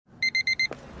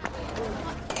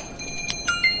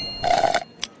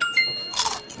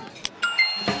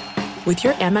With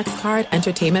your Amex card,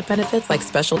 entertainment benefits like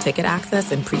special ticket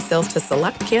access and pre-sales to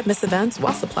select can't-miss events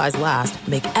while supplies last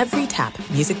make every tap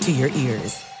music to your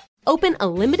ears. Open a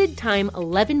limited-time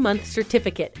 11-month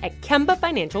certificate at Kemba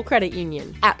Financial Credit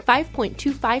Union. At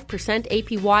 5.25%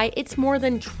 APY, it's more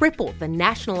than triple the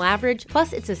national average,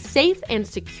 plus it's a safe and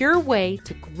secure way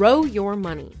to grow your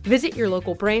money. Visit your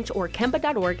local branch or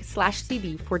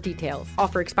kemba.org/cb for details.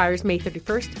 Offer expires May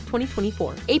 31st,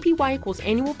 2024. APY equals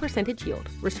annual percentage yield.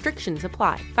 Restrictions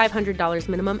apply. $500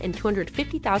 minimum and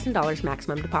 $250,000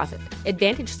 maximum deposit.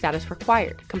 Advantage status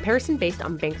required. Comparison based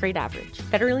on bank rate average.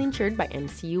 Federally insured by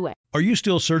NCUA. Are you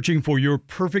still searching for your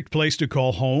perfect place to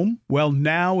call home? Well,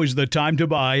 now is the time to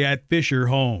buy at Fisher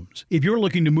Homes. If you're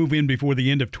looking to move in before the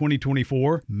end of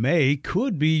 2024, May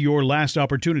could be your last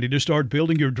opportunity to start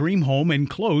building your dream home and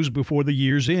close before the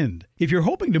year's end. If you're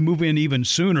hoping to move in even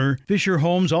sooner, Fisher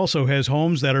Homes also has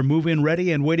homes that are move-in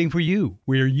ready and waiting for you,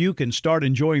 where you can start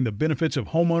enjoying the benefits of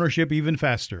homeownership even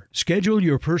faster. Schedule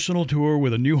your personal tour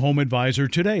with a new home advisor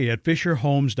today at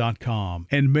FisherHomes.com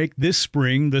and make this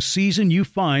spring the season you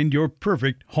find your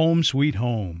perfect home sweet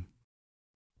home.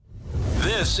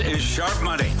 This is Sharp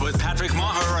Money with Patrick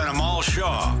Maher and Amal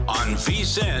Shaw on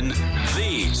VSiN,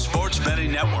 the Sports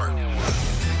Betting Network.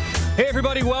 Hey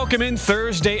everybody, welcome in.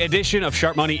 Thursday edition of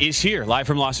Sharp Money is here, live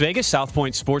from Las Vegas, South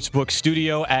Point Sportsbook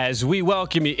Studio. As we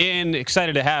welcome you in,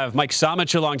 excited to have Mike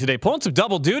Somich along today. Pulling some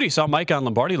double duty. Saw Mike on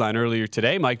Lombardi Line earlier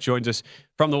today. Mike joins us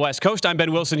from the West Coast. I'm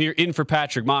Ben Wilson here, in for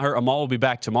Patrick Maher. Amal will be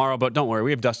back tomorrow, but don't worry,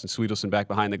 we have Dustin Sweetelson back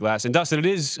behind the glass. And Dustin, it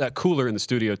is cooler in the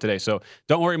studio today, so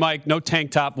don't worry, Mike. No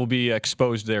tank top will be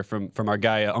exposed there from our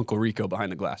guy, Uncle Rico,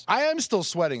 behind the glass. I am still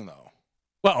sweating, though.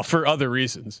 Well, for other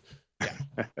reasons.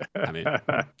 I mean,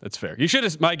 that's fair. You should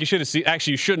have, Mike. You should have seen.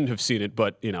 Actually, you shouldn't have seen it,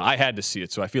 but I had to see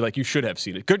it, so I feel like you should have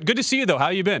seen it. Good to see you though. How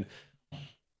you been?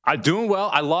 I'm doing well.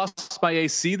 I lost my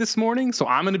AC this morning, so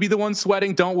I'm going to be the one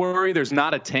sweating. Don't worry. There's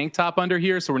not a tank top under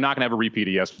here, so we're not going to have a repeat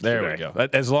of yesterday. There we go.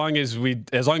 As long as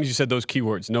you said those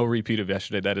keywords, no repeat of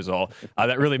yesterday. That is all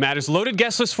that really matters. Loaded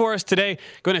guest list for us today.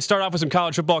 Going to start off with some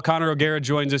college football. Connor O'Gara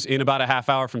joins us in about a half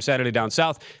hour from Saturday Down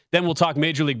South. Then we'll talk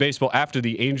Major League Baseball after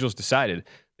the Angels decided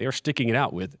they are sticking it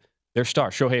out with their star,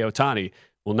 Shohei Ohtani.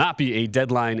 Will not be a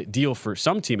deadline deal for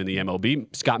some team in the MLB.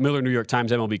 Scott Miller, New York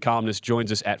Times MLB columnist,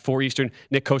 joins us at 4 Eastern.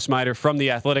 Nick Kosmider from The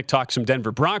Athletic talks some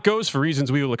Denver Broncos for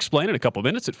reasons we will explain in a couple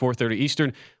minutes at 4:30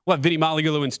 Eastern. We'll have Vinny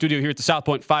Magliulo in studio here at the South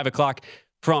Point, 5 o'clock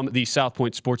from the South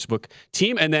Point Sportsbook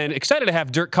team. And then excited to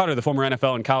have Dirk Cutter, the former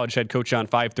NFL and college head coach, on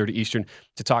 5:30 Eastern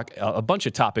to talk a bunch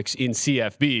of topics in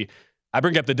CFB. I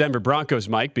bring up the Denver Broncos,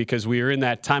 Mike, because we are in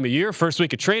that time of year, first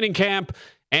week of training camp.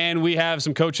 And we have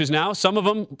some coaches now. Some of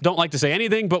them don't like to say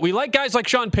anything, but we like guys like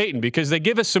Sean Payton because they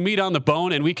give us some meat on the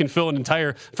bone and we can fill an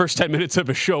entire first 10 minutes of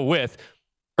a show with.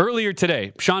 Earlier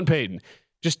today, Sean Payton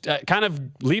just kind of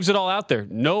leaves it all out there.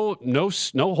 No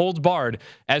holds barred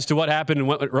as to what happened and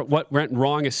what went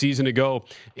wrong a season ago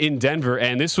in Denver.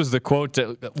 And this was the quote,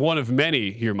 one of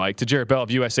many here, Mike, to Jarrett Bell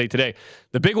of USA Today.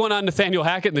 The big one on Nathaniel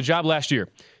Hackett and the job last year.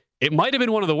 It might have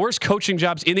been one of the worst coaching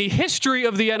jobs in the history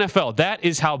of the NFL. That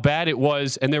is how bad it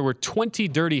was. And there were 20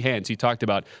 dirty hands he talked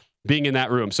about being in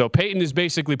that room. So Payton is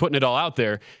basically putting it all out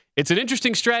there. It's an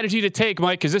interesting strategy to take,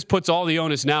 Mike, because this puts all the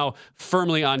onus now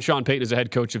firmly on Sean Payton as a head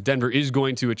coach if Denver is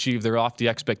going to achieve their lofty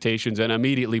expectations and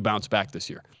immediately bounce back this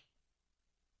year.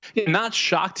 Yeah, not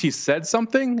shocked he said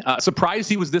something. Surprised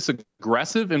he was this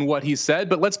aggressive in what he said.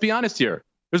 But let's be honest here.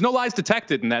 There's no lies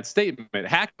detected in that statement.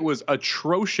 Hackett was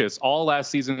atrocious all last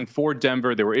season for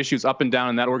Denver. There were issues up and down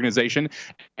in that organization.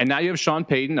 And now you have Sean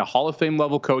Payton, a Hall of Fame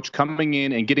level coach, coming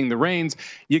in and getting the reins.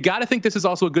 You got to think this is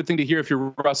also a good thing to hear if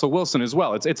you're Russell Wilson as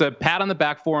well. It's a pat on the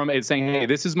back for him. It's saying, hey,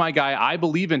 this is my guy. I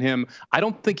believe in him. I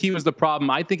don't think he was the problem.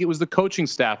 I think it was the coaching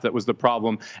staff that was the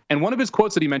problem. And one of his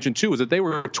quotes that he mentioned, too, was that they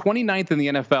were 29th in the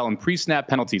NFL in pre-snap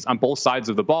penalties on both sides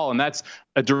of the ball. And that's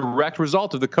a direct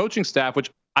result of the coaching staff,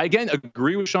 which I, again,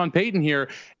 agree with Sean Payton here.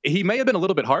 He may have been a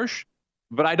little bit harsh,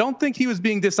 but I don't think he was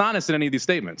being dishonest in any of these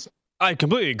statements. I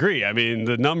completely agree. I mean,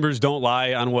 the numbers don't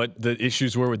lie on what the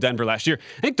issues were with Denver last year.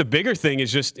 I think the bigger thing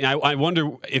is just, I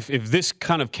wonder if this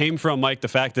kind of came from, Mike, the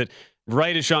fact that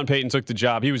right as Sean Payton took the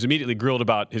job, he was immediately grilled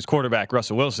about his quarterback,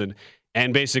 Russell Wilson,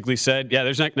 and basically said, yeah,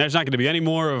 there's not going to be any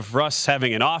more of Russ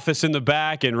having an office in the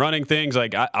back and running things.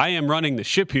 Like, I am running the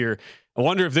ship here. I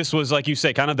wonder if this was, like you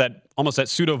say, kind of that almost that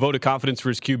pseudo vote of confidence for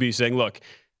his QB saying, look,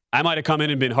 I might have come in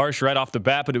and been harsh right off the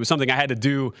bat, but it was something I had to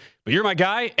do. But you're my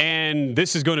guy, and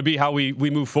this is going to be how we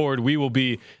move forward. We will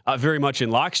be very much in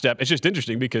lockstep. It's just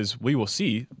interesting because we will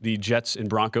see the Jets and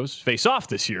Broncos face off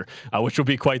this year, which will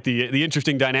be quite the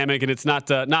interesting dynamic. And it's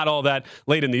not all that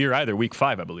late in the year either, week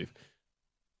 5, I believe.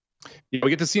 Yeah, we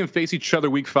get to see them face each other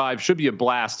week 5. Should be a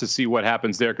blast to see what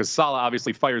happens there, because Saleh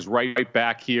obviously fires right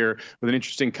back here with an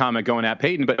interesting comment going at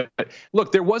Peyton. But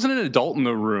look, there wasn't an adult in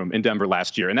the room in Denver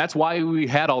last year, and that's why we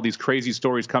had all these crazy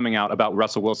stories coming out about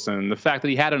Russell Wilson and the fact that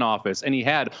he had an office and he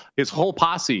had his whole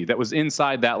posse that was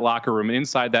inside that locker room,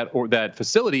 inside that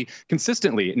facility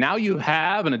consistently. Now you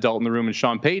have an adult in the room in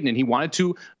Sean Payton, and he wanted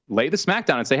to lay the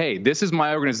smackdown and say, hey, this is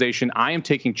my organization. I am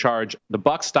taking charge. The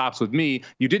buck stops with me.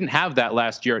 You didn't have that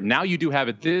last year. Now you do have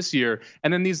it this year.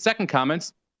 And then these second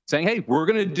comments saying, hey, we're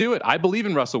going to do it. I believe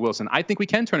in Russell Wilson. I think we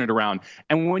can turn it around.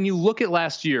 And when you look at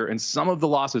last year and some of the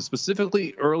losses,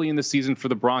 specifically early in the season for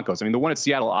the Broncos, I mean, the one at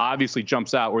Seattle obviously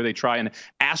jumps out where they try an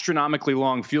astronomically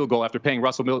long field goal after paying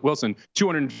Russell Wilson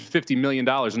 $250 million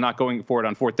and not going for it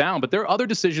on 4th down. But there are other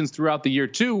decisions throughout the year,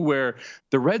 too, where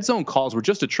the red zone calls were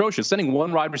just atrocious. Sending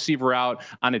one wide receiver out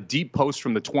on a deep post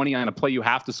from the 20 on a play you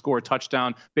have to score a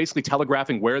touchdown, basically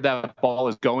telegraphing where that ball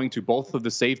is going to both of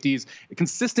the safeties.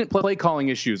 Consistent play calling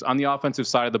issues on the offensive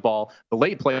side of the ball, the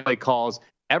late play calls,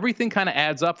 everything kind of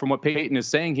adds up from what Peyton is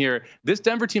saying here. This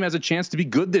Denver team has a chance to be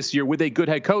good this year with a good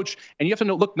head coach. And you have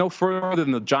to look no further than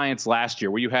the Giants last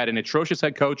year, where you had an atrocious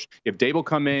head coach. If Dable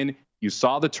come in, you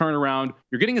saw the turnaround.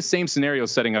 You're getting the same scenario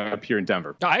setting up here in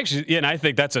Denver. No, and I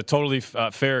think that's a totally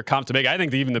fair comp to make. I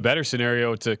think even the better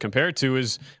scenario to compare it to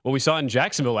is what we saw in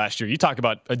Jacksonville last year. You talk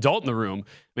about adult in the room.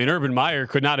 I mean, Urban Meyer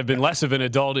could not have been less of an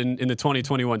adult in the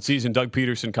 2021 season. Doug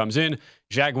Peterson comes in.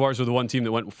 Jaguars were the one team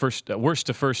that went worst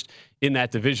to first in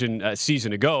that division a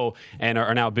season ago and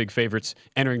are now big favorites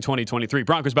entering 2023.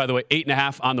 Broncos, by the way,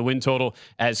 8.5 on the win total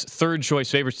as third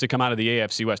choice favorites to come out of the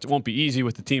AFC West. It won't be easy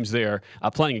with the teams they are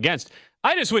playing against.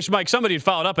 I just wish, Mike, somebody had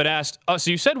followed up and asked, so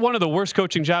you said one of the worst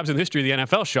coaching jobs in the history of the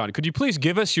NFL, Sean. Could you please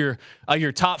give us your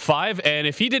top 5? And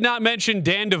if he did not mention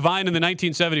Dan Devine in the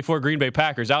 1974 Green Bay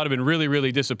Packers, I would have been really,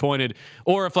 really disappointed.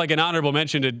 Or if like an honorable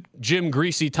mention to Jim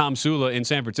Greasy Tom Sula in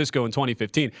San Francisco in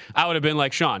 2015, I would have been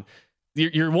like, Sean,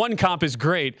 your one comp is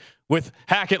great with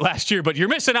Hackett last year, but you're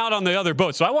missing out on the other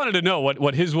boat. So I wanted to know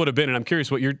what his would have been, and I'm curious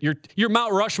what your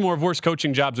Mount Rushmore of worst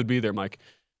coaching jobs would be there, Mike.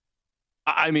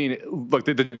 I mean, look,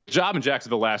 the job in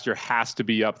Jacksonville last year has to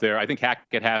be up there. I think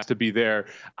Hackett has to be there.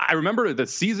 I remember the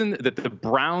season that the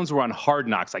Browns were on Hard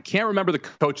Knocks. I can't remember the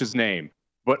coach's name,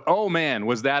 but oh man,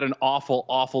 was that an awful,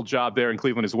 awful job there in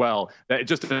Cleveland as well. That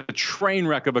just a train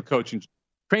wreck of a coaching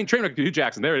Train wreck to Hugh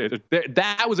Jackson. There it is.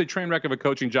 That was a train wreck of a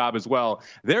coaching job as well.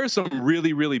 There are some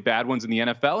really, really bad ones in the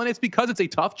NFL, and it's because it's a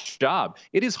tough job.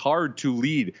 It is hard to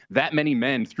lead that many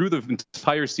men through the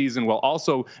entire season while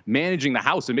also managing the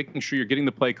house and making sure you're getting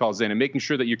the play calls in and making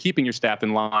sure that you're keeping your staff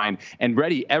in line and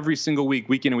ready every single week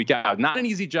in and week out. Not an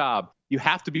easy job. You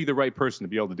have to be the right person to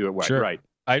be able to do it well. Sure. Right.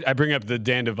 I bring up the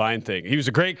Dan Devine thing. He was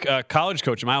a great college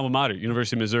coach at my alma mater,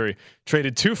 University of Missouri.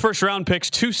 Traded 2 first-round picks,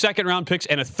 2 second-round picks,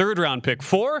 and a third-round pick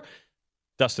for,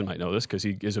 Dustin might know this because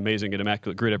he is amazing at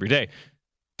Immaculate Grid every day,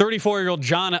 34-year-old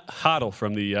John Hoddle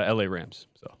from the LA Rams.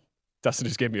 So Dustin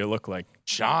just gave me a look like,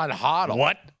 John Hoddle.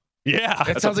 What? Yeah.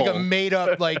 That sounds like a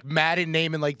made-up like Madden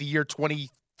name in like the year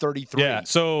 2033. Yeah,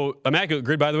 so Immaculate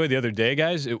Grid, by the way, the other day,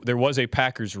 guys, there was a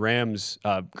Packers-Rams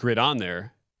grid on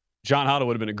there. John Hoddle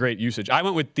would have been a great usage. I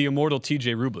went with the immortal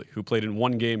TJ Rubley, who played in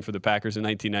one game for the Packers in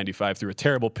 1995 through a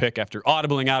terrible pick after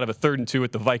audibling out of a 3rd and 2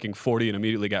 at the Viking 40 and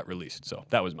immediately got released. So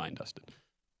that was mine, Dustin.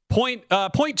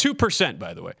 0.2%,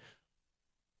 by the way.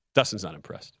 Dustin's not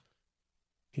impressed.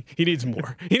 He needs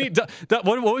more.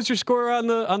 What was your score on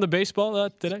the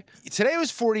baseball today? Today was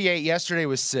 48. Yesterday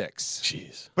was 6.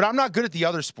 Jeez. But I'm not good at the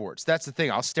other sports. That's the thing.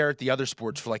 I'll stare at the other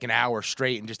sports for like an hour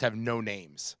straight and just have no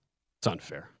names. It's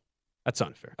unfair. That's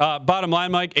unfair. Bottom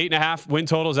line, Mike, 8.5 win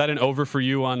total. Is that an over for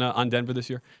you on Denver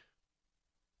this year?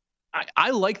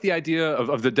 I like the idea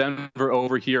of the Denver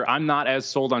over here. I'm not as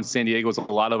sold on San Diego as a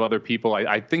lot of other people.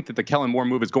 I think that the Kellen Moore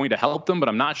move is going to help them, but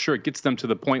I'm not sure it gets them to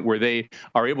the point where they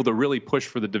are able to really push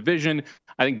for the division.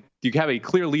 I think you have a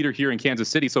clear leader here in Kansas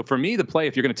City. So for me, the play,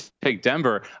 if you're going to take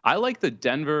Denver, I like the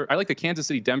Kansas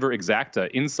City Denver exacta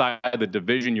inside the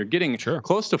division. You're getting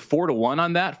close to 4-1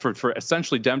 on that for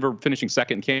essentially Denver finishing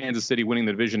second, Kansas City winning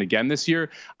the division again this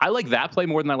year. I like that play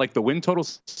more than I like the win total,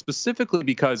 specifically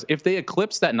because if they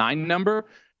eclipse that 9 number,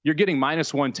 you're getting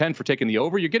 -110 for taking the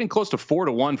over. You're getting close to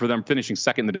 4-1 for them finishing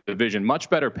second in the division. Much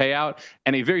better payout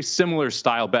and a very similar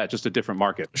style bet, just a different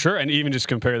market. Sure, and even just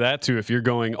compare that to if you're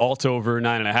going alt over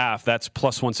 9.5, that's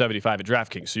 +175 at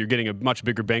DraftKings. So you're getting a much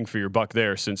bigger bang for your buck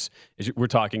there, since we're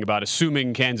talking about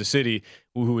assuming Kansas City,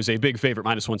 who is a big favorite,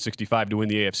 -165 to win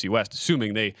the AFC West,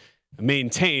 assuming they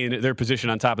maintain their position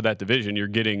on top of that division, you're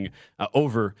getting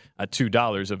over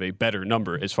 $2 of a better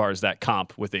number as far as that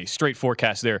comp with a straight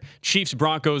forecast there. Chiefs,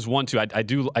 Broncos, 1-2.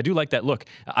 I do like that look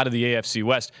out of the AFC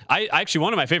West. I actually,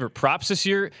 one of my favorite props this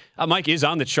year, Mike, is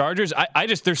on the Chargers. I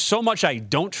just, there's so much I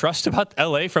don't trust about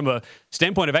LA from a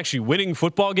standpoint of actually winning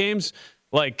football games,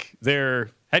 like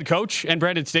their head coach and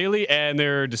Brandon Staley and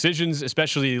their decisions,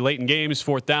 especially late in games,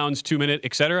 4th downs, 2-minute,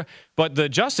 etc. But the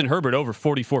Justin Herbert over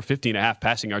 50.5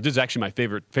 passing yards is actually my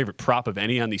favorite prop of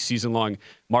any on the season-long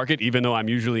market, even though I'm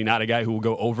usually not a guy who will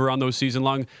go over on those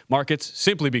season-long markets,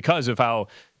 simply because of how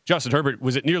Justin Herbert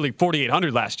was at nearly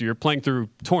 4,800 last year, playing through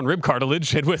torn rib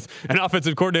cartilage, and with an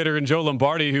offensive coordinator in Joe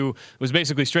Lombardi, who was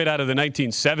basically straight out of the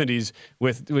 1970s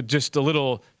with just a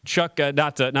little chuck,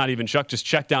 not even chuck, just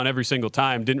check down every single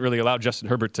time. Didn't really allow Justin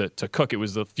Herbert to cook. It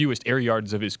was the fewest air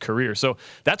yards of his career. So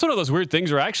that's one of those weird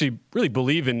things where I actually really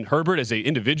believe in Herbert as an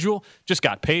individual. Just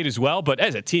got paid as well, but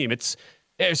as a team,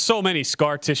 there's so much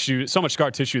scar tissue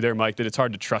there, Mike, that it's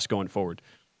hard to trust going forward.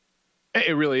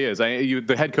 It really is.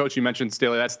 The head coach you mentioned,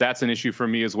 Staley, that's an issue for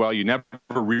me as well. You never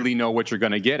really know what you're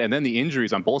going to get. And then the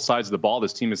injuries on both sides of the ball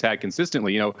this team has had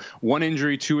consistently. 1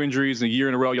 injury, 2 injuries a year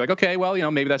in a row. You're like, okay,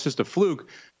 well, maybe that's just a fluke.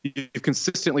 You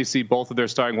consistently see both of their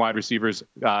starting wide receivers,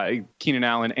 Keenan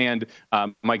Allen and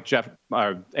Mike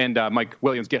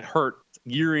Williams, get hurt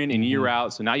year in and year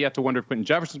out. So now you have to wonder if Quentin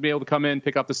Jefferson will be able to come in,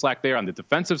 pick up the slack there on the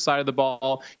defensive side of the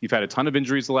ball. You've had a ton of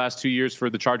injuries the last 2 years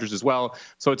for the Chargers as well.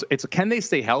 So it's can they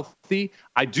stay healthy?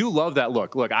 I do love that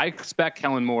look. Look, I expect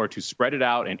Kellen Moore to spread it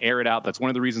out and air it out. That's one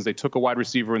of the reasons they took a wide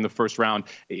receiver in the first round.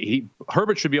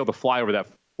 Herbert should be able to fly over that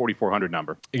 4,400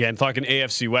 number. Again, talking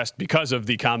AFC West because of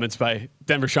the comments by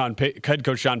Denver head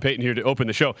coach Sean Payton here to open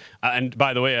the show. And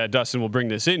by the way, Dustin will bring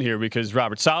this in here because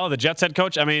Robert Saleh, the Jets head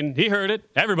coach, he heard it.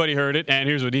 Everybody heard it. And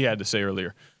here's what he had to say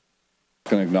earlier. I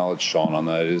can acknowledge Sean on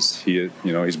that. He's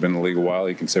been in the league a while.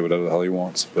 He can say whatever the hell he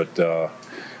wants. But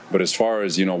as far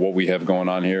as, what we have going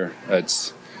on here,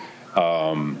 it's,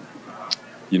 I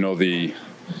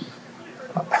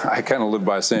kind of live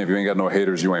by saying, if you ain't got no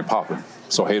haters, you ain't popping.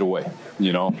 So hate away.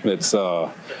 It's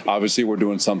obviously we're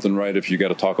doing something right if you got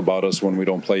to talk about us when we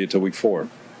don't play you till week 4.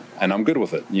 And I'm good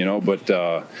with it, But,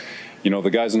 the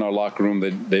guys in our locker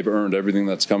room, they've earned everything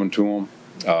that's coming to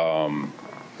them.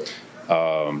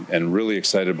 And really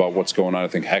excited about what's going on. I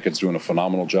think Hackett's doing a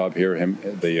phenomenal job here.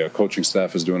 The coaching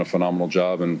staff is doing a phenomenal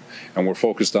job, and we're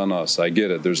focused on us. I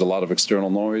get it. There's a lot of external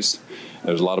noise.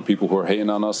 There's a lot of people who are hating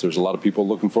on us. There's a lot of people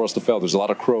looking for us to fail. There's a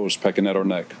lot of crows pecking at our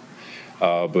neck.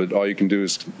 But all you can do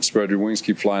is spread your wings,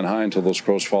 keep flying high until those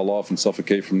crows fall off and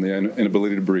suffocate from the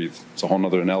inability to breathe. It's a whole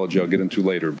other analogy I'll get into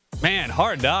later. Man,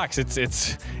 Hard Knocks,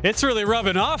 it's really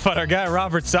rubbing off on our guy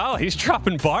Robert Saleh. He's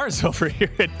dropping bars over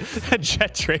here at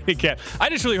Jet training camp. I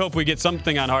just really hope we get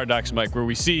something on Hard Knocks, Mike, where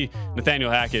we see Nathaniel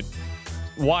Hackett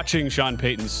watching Sean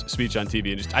Payton's speech on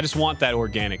TV, and I just want that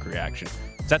organic reaction.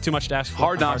 Is that too much to ask for?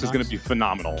 Hard Knocks is going to be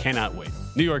phenomenal. Cannot wait.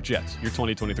 New York Jets, your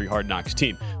 2023 Hard Knocks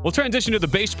team. We'll transition to the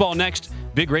baseball next.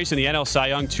 Big race in the NL Cy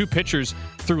Young. 2 pitchers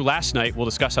through last night. We'll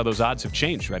discuss how those odds have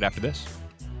changed right after this.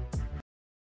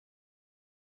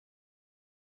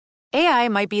 AI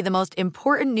might be the most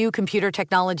important new computer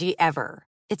technology ever.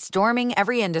 It's storming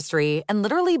every industry, and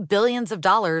literally billions of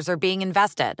dollars are being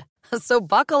invested. So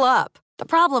buckle up. The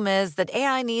problem is that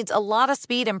AI needs a lot of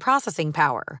speed and processing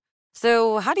power.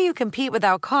 So how do you compete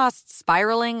without costs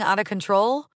spiraling out of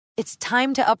control? It's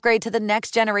time to upgrade to the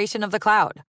next generation of the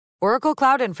cloud. Oracle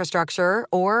Cloud Infrastructure,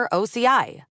 or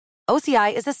OCI.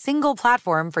 OCI is a single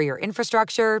platform for your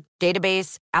infrastructure,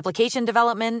 database, application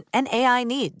development, and AI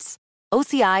needs.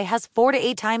 OCI has 4 to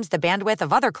 8 times the bandwidth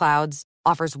of other clouds,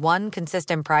 offers one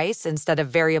consistent price instead of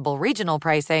variable regional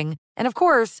pricing, and of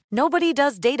course, nobody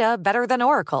does data better than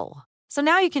Oracle. So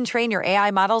now you can train your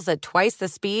AI models at twice the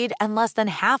speed and less than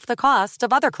half the cost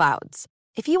of other clouds.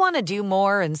 If you want to do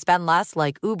more and spend less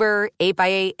like Uber,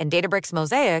 8x8, and Databricks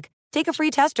Mosaic, take a free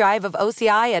test drive of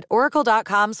OCI at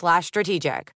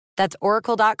oracle.com/strategic. That's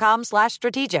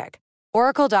oracle.com/strategic.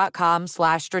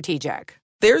 oracle.com/strategic.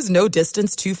 There's no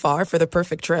distance too far for the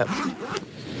perfect trip.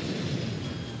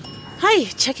 Hi,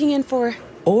 checking in for...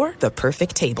 Or the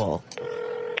perfect table.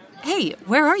 Hey,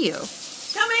 where are you?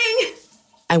 Coming!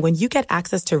 And when you get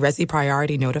access to Resi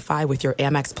Priority Notify with your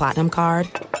Amex Platinum card...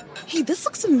 Hey, this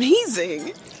looks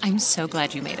amazing. I'm so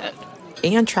glad you made it.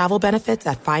 And travel benefits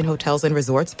at fine hotels and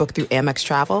resorts booked through Amex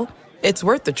Travel, it's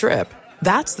worth the trip.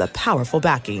 That's the powerful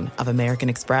backing of American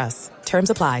Express. Terms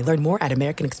apply. Learn more at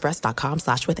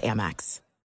americanexpress.com/withAmex.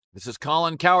 This is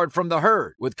Colin Cowherd from The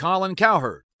Herd with Colin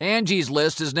Cowherd. Angie's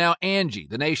List is now Angie,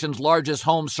 the nation's largest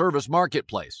home service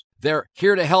marketplace. They're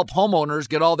here to help homeowners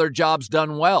get all their jobs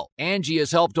done well. Angie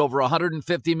has helped over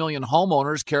 150 million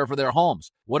homeowners care for their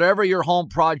homes. Whatever your home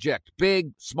project,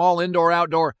 big, small, indoor,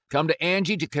 outdoor, come to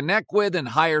Angie to connect with and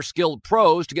hire skilled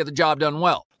pros to get the job done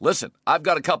well. Listen, I've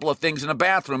got a couple of things in a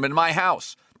bathroom in my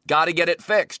house. Got to get it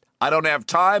fixed. I don't have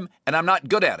time, and I'm not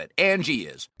good at it. Angie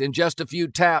is. In just a few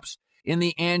taps in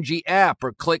the Angie app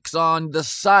or clicks on the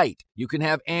site, you can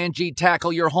have Angie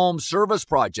tackle your home service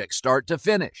project start to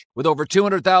finish. With over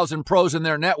 200,000 pros in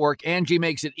their network, Angie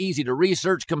makes it easy to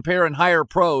research, compare, and hire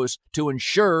pros to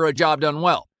ensure a job done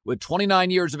well. With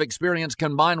 29 years of experience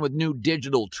combined with new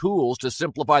digital tools to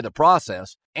simplify the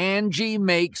process, Angie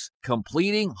makes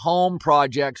completing home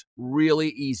projects really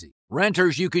easy.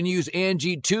 Renters, you can use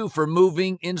Angie too for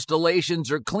moving,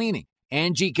 installations, or cleaning.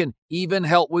 Angie can even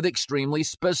help with extremely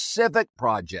specific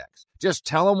projects. Just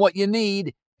tell them what you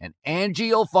need, and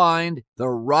Angie will find the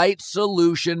right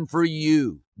solution for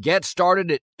you. Get started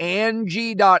at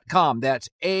Angie.com. That's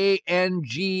ANGI.com,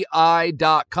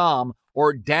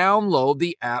 or download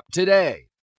the app today.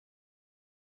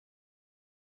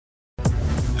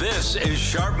 This is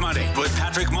Sharp Money with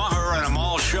Patrick Maher and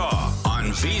Amal Shaw on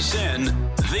VSiN,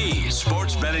 the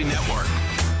Sports Betting Network.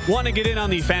 Want to get in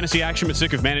on the fantasy action but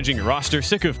sick of managing your roster?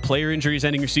 Sick of player injuries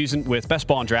ending your season? With Best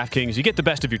Ball and DraftKings, you get the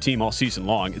best of your team all season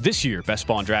long. This year, Best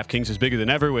Ball and DraftKings is bigger than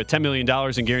ever with $10 million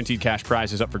in guaranteed cash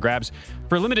prizes up for grabs.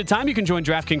 For a limited time, you can join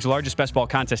DraftKings' largest Best Ball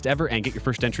contest ever and get your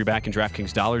first entry back in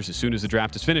DraftKings dollars as soon as the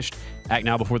draft is finished. Act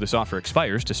now before this offer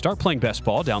expires. To start playing Best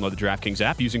Ball, download the DraftKings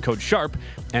app using code SHARP.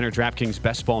 Enter DraftKings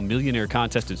Best Ball Millionaire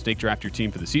Contest and stake draft your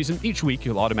team for the season. Each week,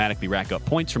 you'll automatically rack up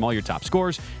points from all your top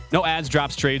scores. No ads,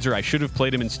 drops, trades, or I should have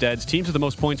played him instead. Teams with the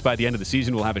most points by the end of the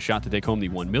season will have a shot to take home the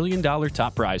 $1 million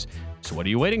top prize. So what are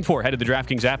you waiting for? Head to the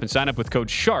DraftKings app and sign up with code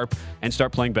SHARP and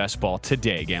start playing Best Ball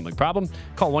today. Gambling problem?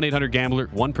 Call 1-800-GAMBLER,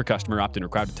 1 per customer. Opt-in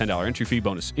required with $10 entry fee.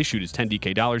 Bonus issued is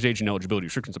 $10 Age and eligibility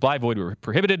restrictions apply. Void where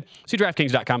prohibited. See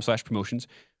DraftKings.com/promotions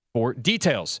for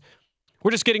details. We're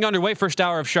just getting underway. First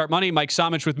hour of Sharp Money. Mike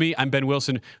Somich with me. I'm Ben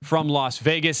Wilson from Las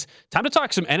Vegas. Time to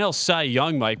talk some NL Cy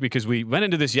Young, Mike, because we went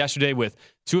into this yesterday with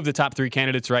two of the top three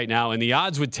candidates right now, and the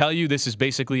odds would tell you this is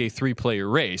basically a three-player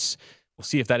race. We'll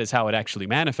see if that is how it actually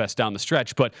manifests down the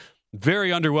stretch, but very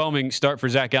underwhelming start for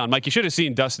Zach Gallen. Mike, you should have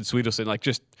seen Dustin Sweetelson like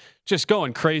just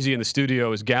going crazy in the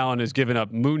studio as Gallen is giving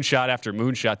up moonshot after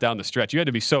moonshot down the stretch. You had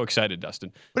to be so excited,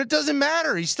 Dustin. But it doesn't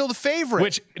matter. He's still the favorite.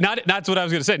 Which, that's what I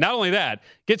was going to say. Not only that,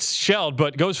 gets shelled,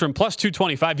 but goes from plus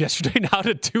 225 yesterday now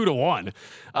to 2-1.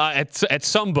 At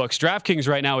some books, DraftKings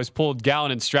right now has pulled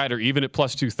Gallen and Strider even at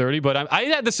plus 230. But I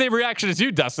had the same reaction as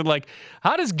you, Dustin. Like,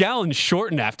 how does Gallen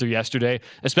shorten after yesterday,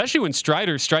 especially when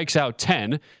Strider strikes out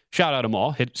 10? Shout out them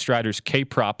all. Hit Strider's K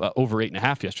prop over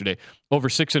 8.5 yesterday. Over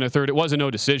 6 1/3. It was a no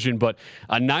decision, but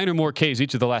 9 or more Ks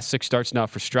each of the last 6 starts now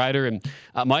for Strider. And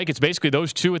Mike, it's basically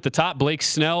those two at the top. Blake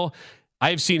Snell,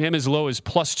 I've seen him as low as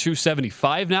plus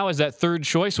 275 now as that third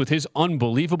choice with his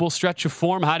unbelievable stretch of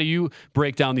form. How do you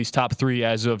break down these top three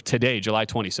as of today, July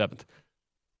 27th?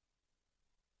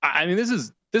 I mean, this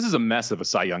is a mess of a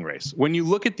Cy Young race. When you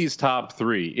look at these top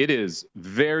three, it is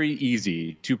very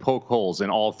easy to poke holes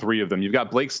in all three of them. You've got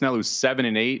Blake Snell, who's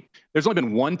 7-8. There's only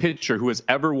been one pitcher who has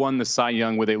ever won the Cy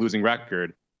Young with a losing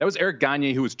record. That was Eric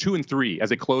Gagne, who was 2-3 as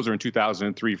a closer in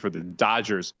 2003 for the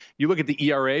Dodgers. You look at the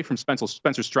ERA from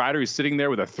Spencer Strider. He's sitting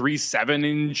there with a 3.7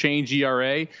 and change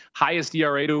ERA, highest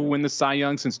ERA to win the Cy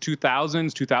Young since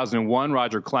 2001.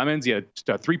 Roger Clemens, he had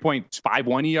a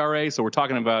 3.51 ERA. So we're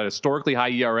talking about a historically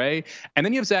high ERA. And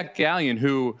then you have Zach Gallen,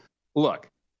 who, look,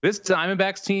 this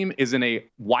Diamondbacks team is in a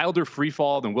wilder free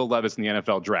fall than Will Levis in the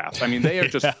NFL draft. I mean, they are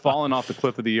just falling off the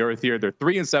cliff of the earth here. They're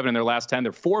 3-7 in their last 10.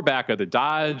 They're 4 back of the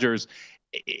Dodgers.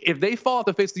 If they fall off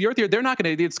the face of the earth here, they're not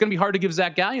going to. It's going to be hard to give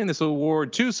Zach Gallen this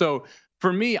award too. So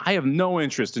for me, I have no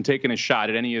interest in taking a shot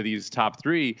at any of these top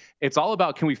three. It's all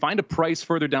about, can we find a price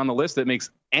further down the list that makes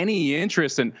any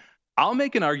interest? And I'll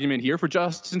make an argument here for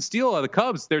Justin Steele of the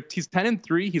Cubs. He's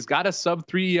 10-3. He's got a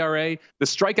sub-3 ERA. The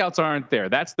strikeouts aren't there.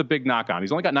 That's the big knock on.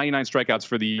 He's only got 99 strikeouts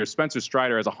for the year. Spencer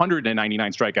Strider has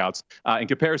 199 strikeouts in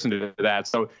comparison to that.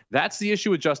 So that's the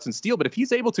issue with Justin Steele. But if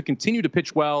he's able to continue to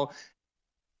pitch well,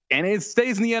 and it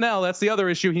stays in the NL, that's the other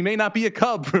issue. He may not be a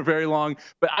Cub for very long,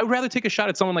 but I would rather take a shot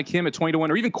at someone like him at 20-1,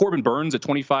 or even Corbin Burns at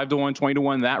 25-1,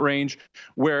 20-1, that range,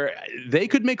 where they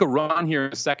could make a run here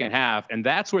in the second half, and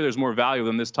that's where there's more value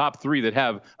than this top three that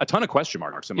have a ton of question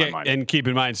marks in my mind. And keep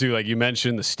in mind, too, like you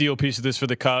mentioned, the steal piece of this for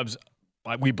the Cubs.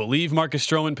 We believe Marcus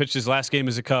Stroman pitched his last game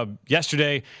as a Cub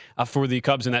yesterday for the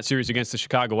Cubs in that series against the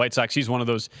Chicago White Sox. He's one of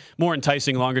those more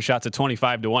enticing longer shots at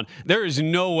 25-1. There is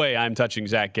no way I'm touching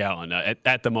Zach Gallen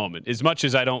at the moment. As much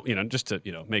as I don't, just to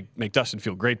make Dustin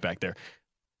feel great back there.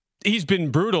 He's been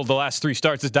brutal the last 3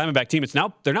 starts. This Diamondback team,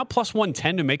 they're now plus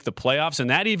 110 to make the playoffs, and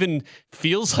that even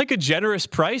feels like a generous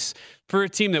price for a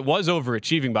team that was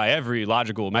overachieving by every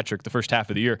logical metric the first half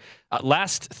of the year.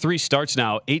 Last 3 starts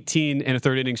now, 18 and a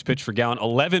third innings pitched for Gallen,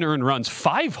 11 earned runs,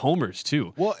 5 homers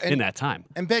too in that time.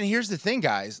 And Ben, here's the thing,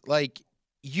 guys.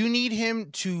 You need him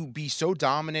to be so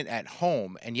dominant at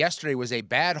home, and yesterday was a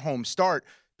bad home start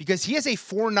because he has a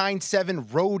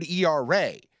 4.97 road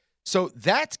ERA. So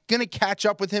that's going to catch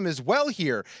up with him as well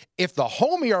here. If the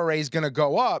home ERA is going to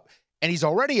go up and he's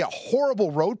already a horrible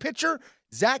road pitcher,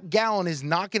 Zach Gallen is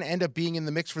not going to end up being in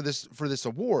the mix for this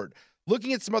award.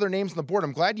 Looking at some other names on the board,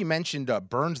 I'm glad you mentioned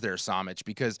Burns there, Samich,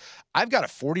 because I've got a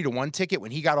 40-1 ticket when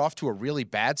he got off to a really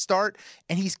bad start,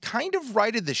 and he's kind of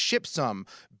righted the ship some.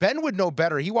 Ben would know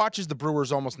better. He watches the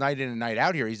Brewers almost night in and night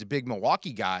out here. He's a big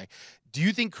Milwaukee guy. Do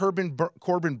you think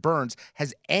Corbin Burns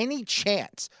has any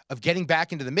chance of getting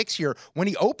back into the mix here? When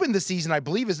he opened the season, I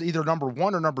believe is either number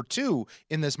 1 or number 2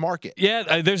 in this market.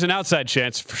 Yeah, there's an outside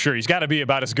chance for sure. He's got to be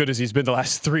about as good as he's been the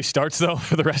last 3 starts, though,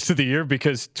 for the rest of the year,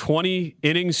 because 20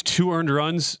 innings, 2 earned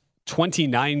runs,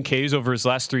 29 Ks over his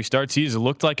last 3 starts. He's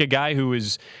looked like a guy who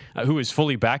is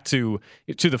fully back to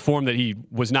the form that he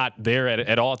was not there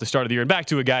at all at the start of the year, and back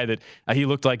to a guy that he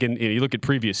looked like in you look at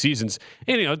previous seasons.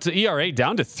 And it's an ERA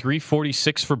down to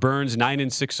 3.46 for Burns,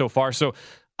 9-6 so far. So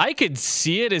I could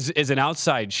see it as an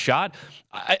outside shot.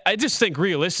 I just think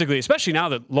realistically, especially now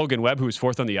that Logan Webb, who was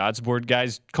 4th on the odds board,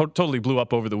 guys, totally blew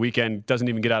up over the weekend, doesn't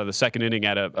even get out of the 2nd inning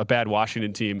at a bad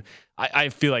Washington team. I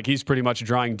feel like he's pretty much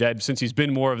drawing dead since he's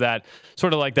been more of that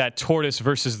sort of like that tortoise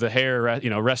versus the hare,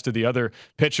 rest of the other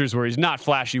pitchers where he's not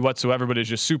flashy whatsoever, but is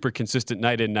just super consistent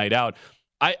night in, night out.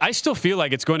 I still feel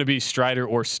like it's going to be Strider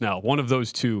or Snell, one of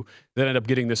those two that end up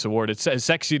getting this award. It's as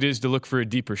sexy it is to look for a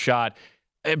deeper shot.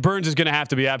 Burns is going to have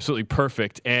to be absolutely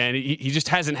perfect, and he just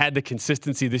hasn't had the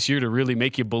consistency this year to really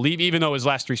make you believe, even though his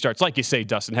last 3 starts, like you say,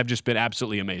 Dustin, have just been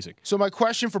absolutely amazing. So my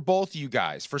question for both of you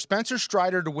guys, for Spencer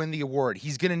Strider to win the award,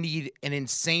 he's going to need an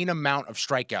insane amount of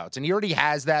strikeouts, and he already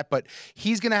has that, but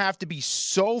he's going to have to be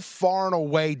so far and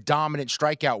away dominant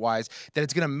strikeout-wise that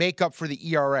it's going to make up for the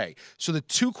ERA. So the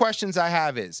 2 questions I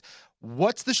have is,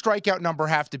 what's the strikeout number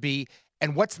have to be,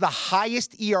 and what's the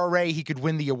highest ERA he could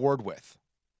win the award with?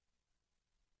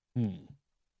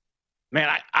 Man,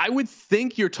 I would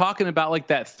think you're talking about like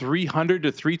that 300 to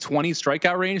 320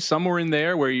 strikeout range, somewhere in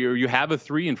there where you have a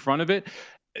 3 in front of it.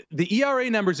 The ERA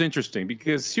number is interesting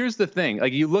because here's the thing.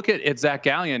 Like you look at Zach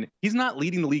Gallen, he's not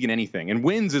leading the league in anything. And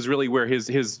wins is really where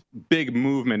his big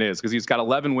movement is because he's got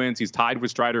 11 wins. He's tied with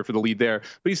Strider for the lead there.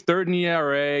 But he's 3rd in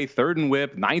ERA, 3rd in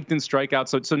WHIP, 9th in strikeouts.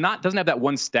 So doesn't have that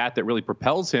one stat that really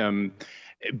propels him.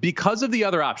 Because of the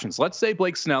other options, let's say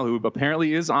Blake Snell, who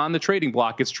apparently is on the trading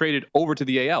block, gets traded over to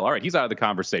the AL. All right, he's out of the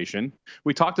conversation.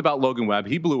 We talked about Logan Webb.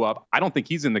 He blew up. I don't think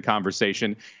he's in the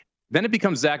conversation. Then it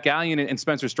becomes Zach Gallen and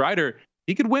Spencer Strider.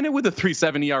 He could win it with a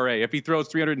 3.7 ERA. If he throws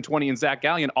 320 and Zach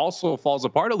Gallen also falls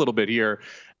apart a little bit here,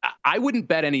 I wouldn't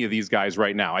bet any of these guys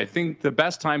right now. I think the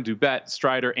best time to bet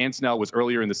Strider and Snell was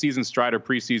earlier in the season. Strider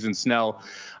preseason, Snell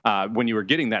when you were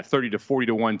getting that 30 to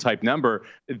 40-1 type number.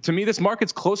 To me, this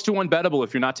market's close to unbettable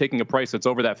if you're not taking a price that's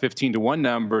over that 15-1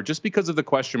 number just because of the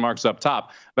question marks up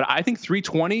top. But I think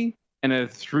 320 and a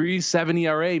 3.7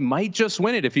 ERA might just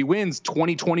win it if he wins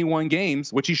 20-21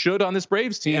 games, which he should on this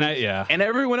Braves team. And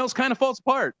everyone else kind of falls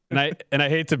apart. And I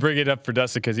hate to bring it up for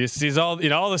Dustin because he sees all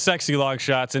the sexy long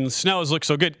shots, and Snell has looked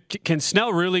so good. Can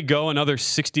Snell really go another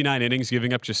 69 innings,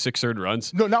 giving up just 6 earned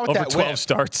runs? No, not with over that 12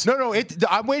 starts. No.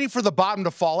 I'm waiting for the bottom to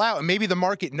fall out, and maybe the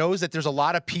market knows that there's a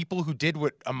lot of people who did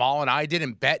what Amal and I did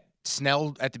and bet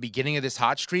Snell at the beginning of this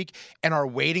hot streak and are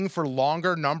waiting for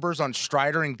longer numbers on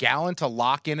Strider and Gallen to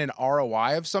lock in an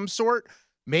ROI of some sort.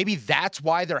 Maybe that's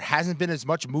why there hasn't been as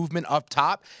much movement up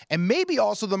top. And maybe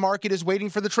also the market is waiting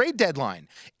for the trade deadline.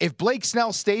 If Blake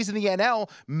Snell stays in the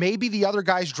NL, maybe the other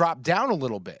guys drop down a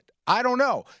little bit. I don't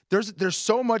know. There's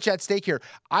so much at stake here.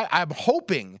 I'm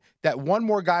hoping that one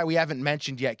more guy we haven't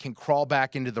mentioned yet can crawl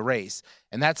back into the race.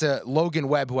 And that's a Logan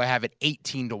Webb, who I have at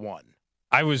 18-1.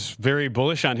 I was very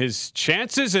bullish on his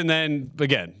chances, and then,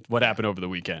 again, what happened over the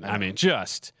weekend. I mean,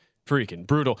 just freaking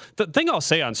brutal. The thing I'll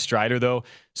say on Strider, though,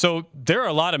 so there are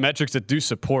a lot of metrics that do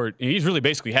support. He's really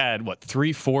basically had,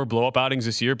 3-4 blow-up outings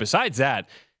this year. Besides that,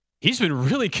 he's been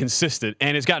really consistent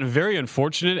and has gotten very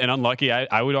unfortunate and unlucky,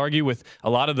 I would argue, with a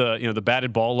lot of the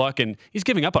batted ball luck. And he's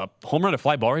giving up a home run to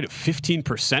fly ball rate of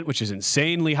 15%, which is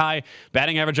insanely high.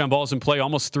 Batting average on balls in play,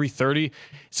 almost 330.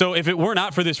 So if it were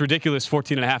not for this ridiculous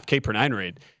 14.5 K per 9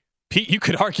 rate, Pete, you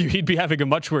could argue he'd be having a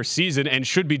much worse season and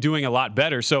should be doing a lot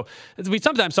better. So we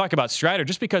sometimes talk about Strider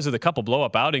just because of the couple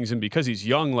blow-up outings and because he's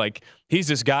young. Like, he's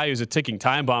this guy who's a ticking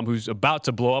time bomb who's about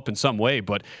to blow up in some way.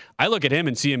 But I look at him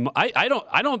and see him. I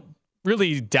don't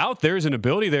really doubt there's an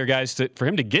ability there, guys, for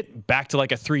him to get back to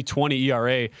like a 3.20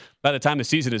 ERA by the time the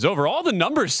season is over. All the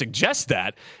numbers suggest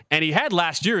that. And he had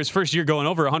last year, his first year, going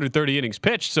over 130 innings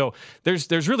pitched. So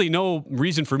there's really no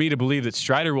reason for me to believe that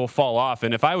Strider will fall off.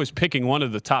 And if I was picking one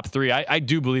of the top three, I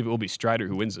do believe it will be Strider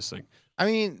who wins this thing. I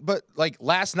mean, but like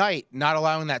last night, not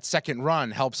allowing that second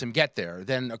run helps him get there.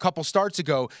 Then a couple starts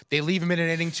ago, they leave him in an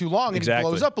inning too long and he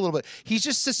blows up a little bit. He's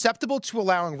just susceptible to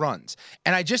allowing runs.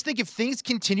 And I just think if things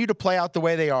continue to play out the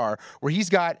way they are, where he's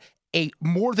got a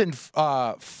more than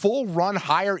full run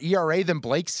higher ERA than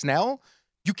Blake Snell,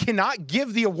 you cannot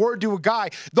give the award to a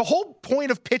guy. The whole point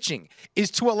of pitching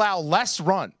is to allow less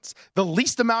runs, the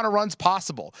least amount of runs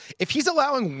possible. If he's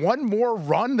allowing one more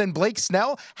run than Blake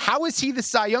Snell, how is he the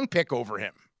Cy Young pick over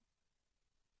him?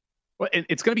 Well,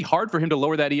 it's going to be hard for him to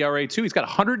lower that ERA too. He's got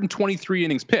 123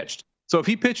 innings pitched. So if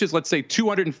he pitches, let's say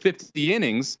 250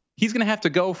 innings, he's going to have to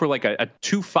go for like a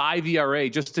 2.5 ERA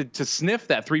just to sniff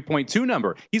that 3.2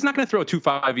 number. He's not going to throw a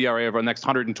 2.5 ERA over the next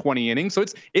 120 innings. So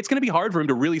it's going to be hard for him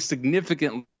to really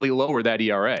significantly lower that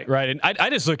ERA. Right. And I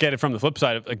just look at it from the flip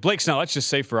side of like Blake Snell. Let's just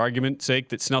say for argument's sake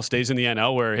that Snell stays in the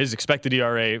NL where his expected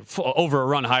ERA over a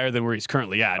run higher than where he's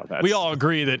currently at. We all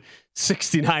agree that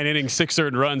 69 innings, 6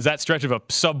 earned runs, that stretch of a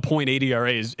sub .8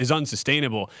 ERA is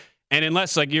unsustainable. And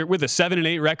unless like you're with a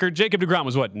 7-8 record, Jacob deGrom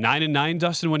was what, 9-9,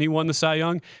 Dustin, when he won the Cy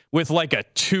Young, with like a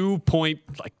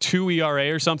 2.2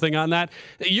 ERA or something on that.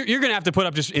 You're going to have to put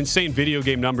up just insane video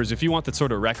game numbers if you want the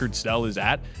sort of record Snell is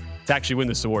at to actually win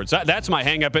this award. So that's my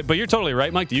hang up. But you're totally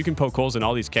right, Mike. You can poke holes in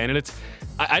all these candidates.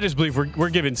 I just believe we're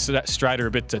giving Strider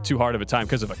a bit too hard of a time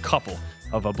because of a couple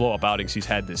of blow-up outings he's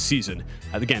had this season.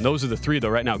 Again, those are the three, though,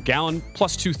 right now. Gallen,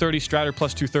 plus 230. Strider,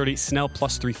 plus 230. Snell,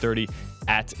 plus 330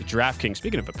 at DraftKings.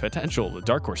 Speaking of a potential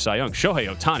dark horse Cy Young,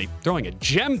 Shohei Ohtani throwing a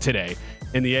gem today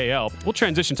in the AL. We'll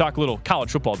transition, talk a little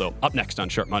college football, though, up next on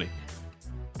Sharp Money.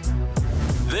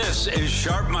 This is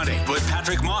Sharp Money with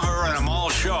Patrick Maher and Amal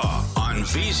Shaw on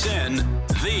VSiN,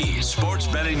 the Sports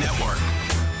Betting Network.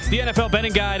 The NFL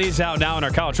betting guide is out now, and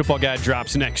our college football guide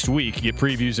drops next week. Get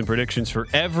previews and predictions for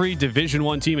every Division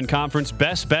I team and conference,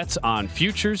 best bets on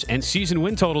futures and season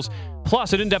win totals,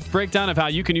 plus an in-depth breakdown of how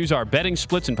you can use our betting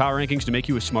splits and power rankings to make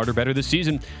you a smarter better this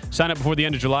season. Sign up before the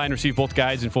end of July and receive both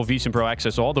guides and full VSiN Pro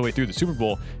access all the way through the Super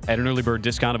Bowl at an early bird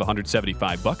discount of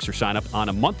 $175, or sign up on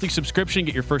a monthly subscription.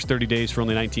 Get your first 30 days for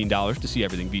only $19 to see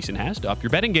everything VSiN has to up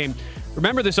your betting game.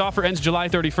 Remember, this offer ends July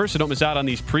 31st, so don't miss out on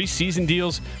these preseason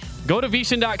deals. Go to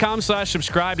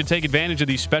VSiN.com/subscribe to take advantage of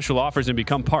these special offers and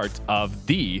become part of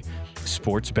the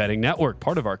Sports Betting Network.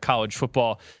 Part of our college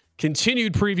football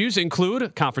continued previews include a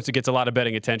conference that gets a lot of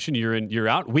betting attention year in, year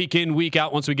out, week in, week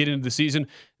out once we get into the season.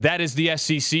 That is the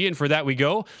SEC, and for that we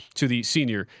go to the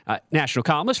senior national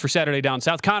columnist for Saturday Down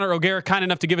South, Connor O'Gara, kind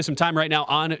enough to give us some time right now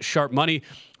on Sharp Money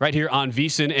right here on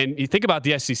VSiN. And you think about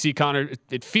the SEC, Connor,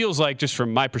 it feels like, just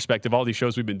from my perspective, all these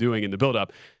shows we've been doing in the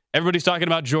build-up, everybody's talking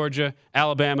about Georgia,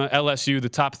 Alabama, LSU, the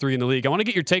top three in the league. I want to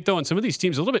get your take, though, on some of these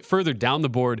teams a little bit further down the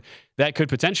board that could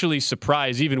potentially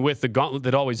surprise, even with the gauntlet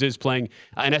that always is playing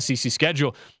an SEC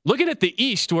schedule. Looking at the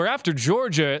East, where after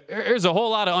Georgia, there's a whole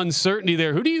lot of uncertainty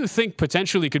there. Who do you think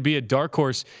potentially could be a dark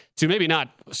horse to maybe not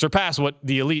surpass what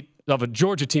the elite of a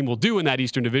Georgia team will do in that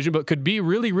Eastern Division, but could be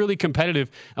really, really competitive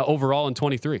overall in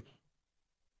 23?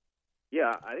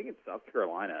 Yeah, I think it's South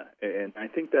Carolina, and I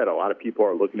think that a lot of people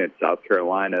are looking at South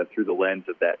Carolina through the lens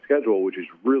of that schedule, which is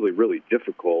really, really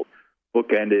difficult.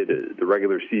 Bookended the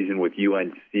regular season with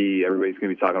UNC. Everybody's going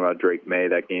to be talking about Drake May.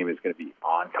 That game is going to be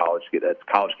on College. That's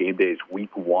College Game Day's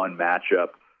Week 1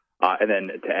 matchup. And then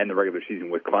to end the regular season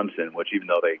with Clemson, which even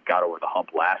though they got over the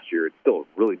hump last year, it's still a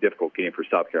really difficult game for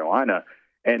South Carolina.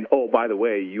 And, oh, by the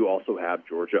way, you also have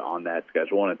Georgia on that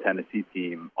schedule and a Tennessee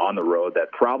team on the road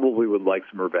that probably would like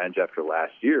some revenge after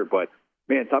last year. But,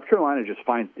 man, South Carolina just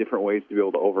finds different ways to be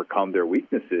able to overcome their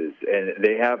weaknesses. And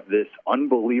they have this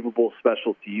unbelievable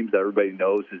special teams that everybody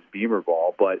knows is Beamer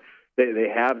ball, but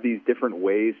they have these different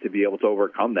ways to be able to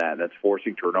overcome that. And that's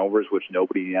forcing turnovers, which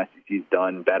nobody in the SEC has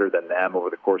done better than them over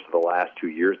the course of the last 2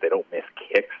 years. They don't miss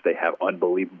kicks. They have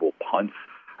unbelievable punts.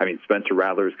 I mean, Spencer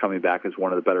Rattler is coming back as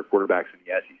one of the better quarterbacks in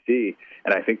the SEC,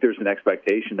 and I think there's an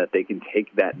expectation that they can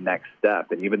take that next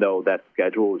step. And even though that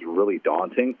schedule is really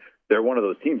daunting, they're one of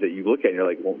those teams that you look at and you're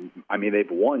like, well, I mean, they've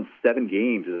won 7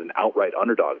 games as an outright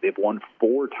underdog. They've won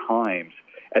 4 times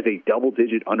as a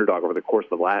double-digit underdog over the course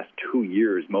of the last 2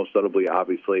 years, most notably,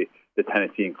 obviously, the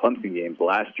Tennessee and Clemson games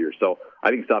last year. So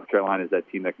I think South Carolina is that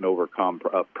team that can overcome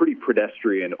a pretty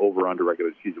pedestrian over-under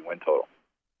regular season win total.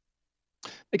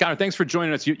 Hey, Connor, thanks for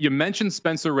joining us. You mentioned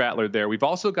Spencer Rattler there. We've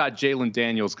also got Jalen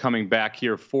Daniels coming back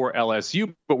here for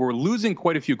LSU, but we're losing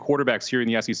quite a few quarterbacks here in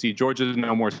the SEC. Georgia,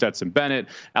 no more Stetson Bennett.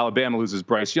 Alabama loses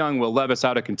Bryce Young. Will Levis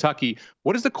out of Kentucky.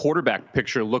 What does the quarterback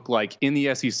picture look like in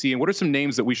the SEC, and what are some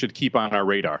names that we should keep on our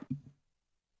radar?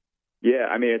 Yeah,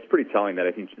 I mean, it's pretty telling that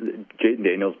I think Jayden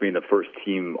Daniels being the first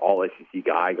team All-SEC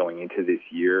guy going into this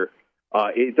year,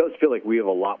 it does feel like we have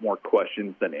a lot more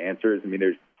questions than answers. I mean,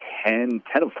 there's 10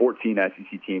 of 14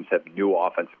 SEC teams have new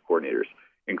offensive coordinators,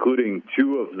 including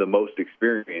 2 of the most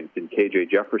experienced in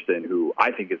KJ Jefferson, who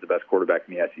I think is the best quarterback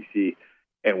in the SEC,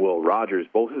 and Will Rogers.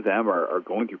 Both of them are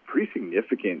going through pretty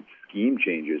significant scheme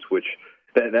changes, which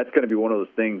that's going to be one of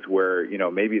those things where, you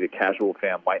know, maybe the casual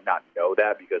fan might not know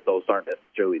that because those aren't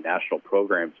necessarily national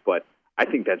programs, but I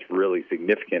think that's really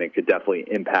significant. It could definitely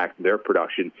impact their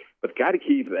production. But the guy to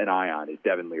keep an eye on is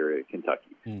Devin Leary at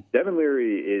Kentucky. Devin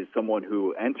Leary is someone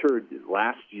who entered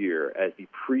last year as the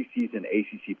preseason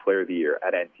ACC Player of the Year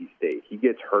at NC State. He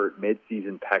gets hurt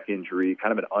mid-season pec injury,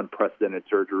 kind of an unprecedented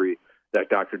surgery that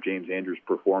Dr. James Andrews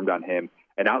performed on him.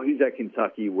 And now he's at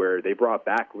Kentucky, where they brought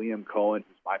back Liam Cohen,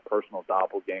 who's my personal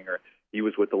doppelganger. He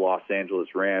was with the Los Angeles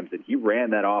Rams, and he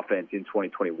ran that offense in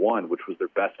 2021, which was their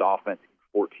best offense in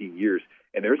 14 years.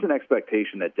 And there's an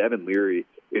expectation that Devin Leary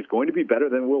is going to be better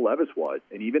than Will Levis was.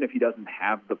 And even if he doesn't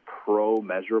have the pro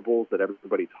measurables that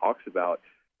everybody talks about,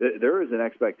 there is an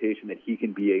expectation that he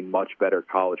can be a much better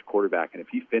college quarterback. And if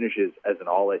he finishes as an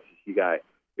all-SEC guy,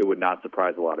 it would not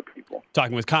surprise a lot of people.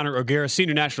 Talking with Connor O'Gara,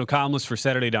 senior national columnist for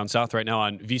Saturday Down South right now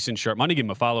on VSiN Sharp Money. Give him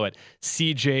a follow at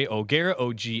CJ O'Gara,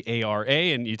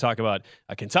 O-G-A-R-A. And you talk about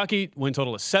Kentucky, win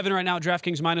total of 7 right now,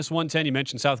 DraftKings minus 110. You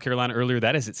mentioned South Carolina earlier.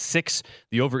 That is at 6.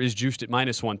 The over is juiced at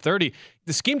minus 130.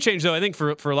 The scheme change, though, I think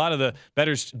for a lot of the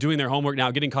bettors doing their homework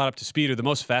now, getting caught up to speed, are the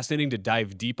most fascinating to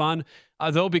dive deep on.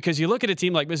 Though, because you look at a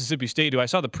team like Mississippi State, who I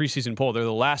saw the preseason poll, they're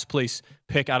the last place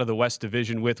pick out of the West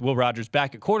Division with Will Rogers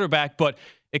back at quarterback, but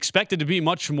expected to be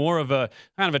much more of a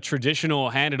kind of a traditional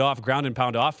handed-off ground and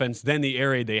pound offense than the air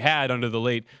raid they had under the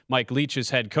late Mike Leach as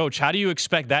head coach. How do you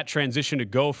expect that transition to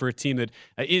go for a team that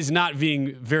is not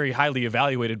being very highly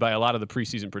evaluated by a lot of the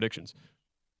preseason predictions?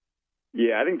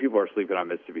 Yeah, I think people are sleeping on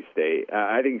Mississippi State.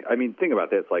 Think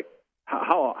about this, like,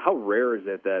 how rare is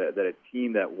it that a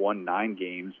team that won 9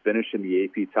 games, finished in the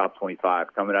AP top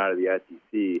 25, coming out of the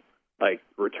SEC, like,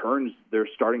 returns their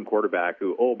starting quarterback,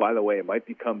 who, oh, by the way, might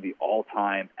become the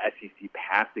all-time SEC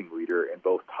passing leader in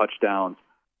both touchdowns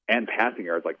and passing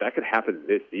yards. Like, that could happen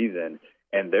this season,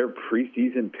 and their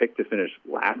preseason pick to finish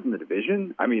last in the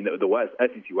division. I mean, the West,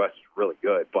 SEC West is really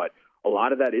good, but a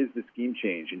lot of that is the scheme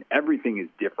change, and everything is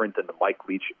different than the Mike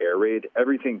Leach air raid.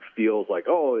 Everything feels like,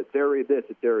 oh, it's air raid this,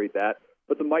 it's air raid that.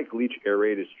 But the Mike Leach air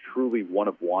raid is truly one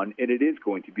of one, and it is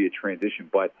going to be a transition.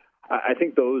 But I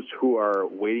think those who are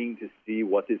waiting to see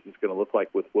what this is going to look like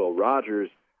with Will Rogers,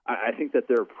 I think that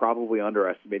they're probably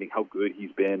underestimating how good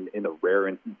he's been in the rare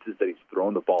instances that he's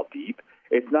thrown the ball deep.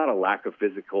 It's not a lack of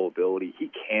physical ability.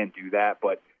 He can do that,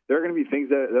 but there are going to be things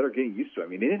that are getting used to. I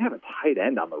mean, they didn't have a tight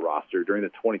end on the roster during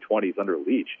the 2020s under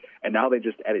Leach, and now they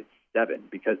just added 7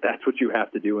 because that's what you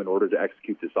have to do in order to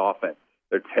execute this offense.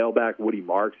 Their tailback, Woody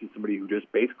Marks, is somebody who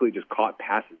just basically just caught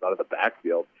passes out of the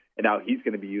backfield, and now he's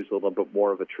going to be used a little bit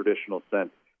more of a traditional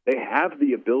sense. They have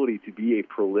the ability to be a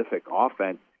prolific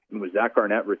offense, and with Zach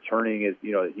Arnett returning as,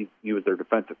 you know, he was their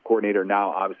defensive coordinator, now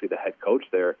obviously the head coach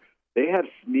there, they have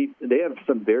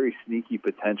some very sneaky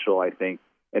potential, I think.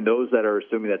 And those that are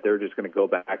assuming that they're just going to go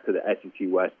back to the SEC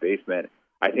West basement,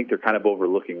 I think they're kind of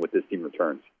overlooking what this team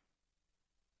returns.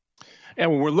 And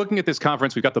when we're looking at this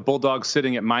conference, we've got the Bulldogs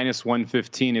sitting at minus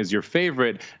 115 is your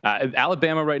favorite.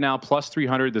 Alabama right now, plus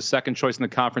 300, the second choice in the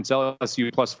conference.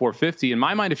 LSU, plus 450. In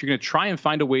my mind, if you're going to try and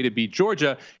find a way to beat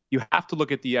Georgia, you have to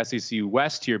look at the SEC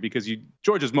West here because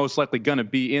Georgia's most likely going to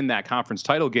be in that conference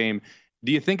title game.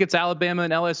 Do you think it's Alabama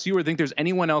and LSU, or do you think there's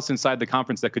anyone else inside the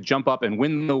conference that could jump up and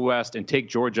win the West and take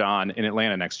Georgia on in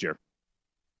Atlanta next year?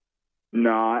 No,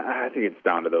 I think it's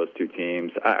down to those 2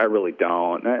 teams. I really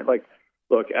don't.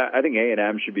 Look, I think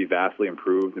A&M should be vastly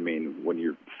improved. I mean, when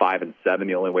you're 5-7,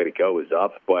 the only way to go is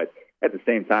up. But at the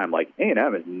same time, like,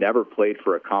 A&M has never played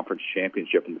for a conference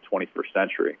championship in the 21st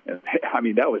century. And I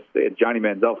mean, they had Johnny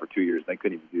Manziel for 2 years, and they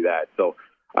couldn't even do that. So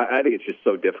I think it's just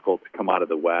so difficult to come out of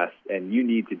the West, and you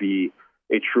need to be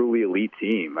a truly elite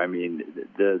team. I mean,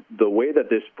 the way that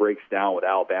this breaks down with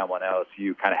Alabama and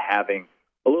LSU kind of having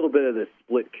a little bit of the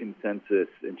split consensus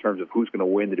in terms of who's going to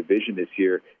win the division this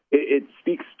year, it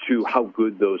speaks to how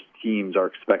good those teams are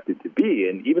expected to be.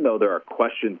 And even though there are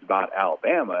questions about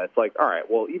Alabama, it's like, all right,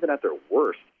 well, even at their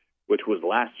worst, which was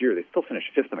last year, they still finished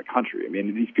fifth in the country. I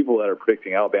mean, these people that are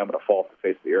predicting Alabama to fall off the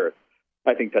face of the earth,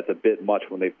 I think that's a bit much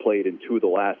when they've played in 2 of the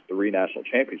last 3 national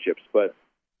championships. But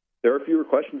there are fewer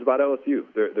questions about LSU.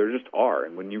 There just are.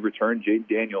 And when you return Jayden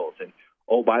Daniels and,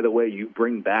 oh, by the way, you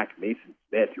bring back Mason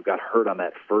Smith, who got hurt on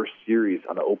that first series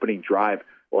on the opening drive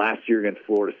last year against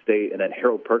Florida State, and then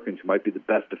Harold Perkins, who might be the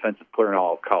best defensive player in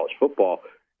all of college football,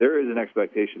 there is an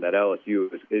expectation that LSU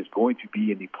is going to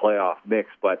be in the playoff mix.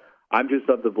 But I'm just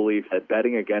of the belief that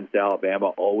betting against Alabama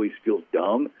always feels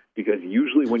dumb, because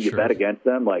usually when you bet against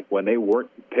them, like when they weren't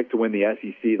picked to win the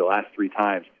SEC the last 3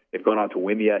 times, they've gone on to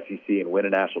win the SEC and win a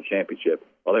national championship.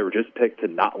 Well, they were just picked to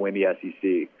not win the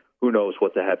SEC. Who knows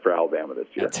what's ahead for Alabama this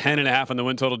year? 10.5 on the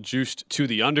win total, juiced to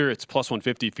the under. It's plus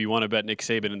 150 if you want to bet Nick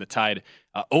Saban and the Tide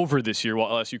over this year,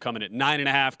 while LSU coming at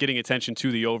 9.5, getting attention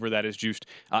to the over. That is juiced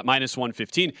minus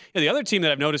 115. The other team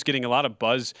that I've noticed getting a lot of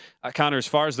buzz, Connor, as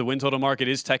far as the win total market,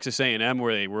 is Texas A&M,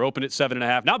 where they were open at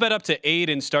 7.5. Now bet up to 8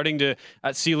 and starting to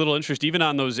see a little interest even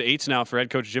on those 8s now for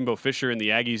head coach Jimbo Fisher and the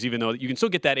Aggies, even though you can still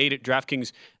get that 8 at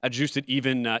DraftKings juiced at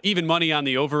even money on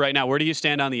the over right now. Where do you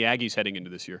stand on the Aggies heading into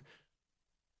this year?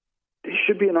 They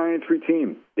should be a 9-3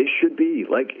 team. They should be.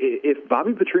 Like, if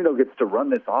Bobby Petrino gets to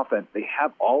run this offense, they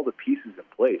have all the pieces in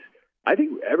place. I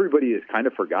think everybody has kind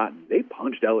of forgotten. They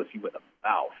punched LSU in the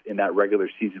mouth in that regular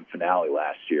season finale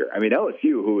last year. I mean,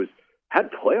 LSU, who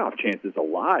had playoff chances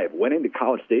alive, went into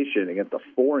College Station against a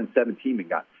 4-7 team and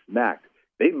got smacked.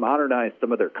 They modernized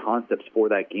some of their concepts for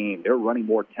that game. They're running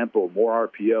more tempo, more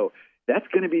RPO. That's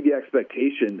going to be the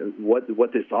expectation, what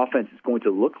this offense is going to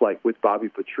look like with Bobby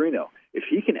Petrino. If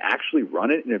he can actually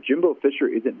run it, and if Jimbo Fisher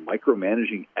isn't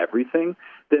micromanaging everything,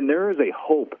 then there is a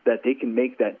hope that they can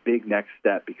make that big next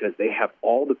step, because they have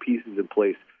all the pieces in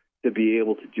place to be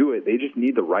able to do it. They just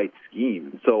need the right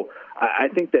scheme. So I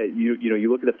think that you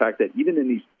look at the fact that even in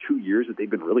these 2 years that they've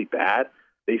been really bad,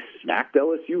 they smacked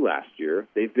LSU last year.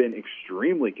 They've been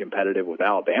extremely competitive with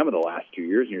Alabama the last 2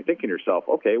 years, and you're thinking to yourself,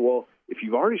 okay, well, if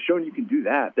you've already shown you can do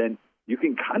that, then you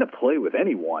can kind of play with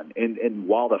anyone. And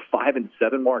while the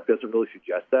 5-7 mark doesn't really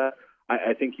suggest that,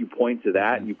 I think you point to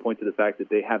that, and you point to the fact that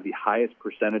they have the highest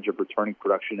percentage of returning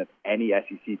production of any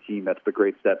SEC team. That's the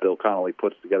great stat Bill Connolly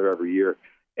puts together every year.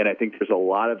 And I think there's a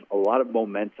lot of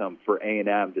momentum for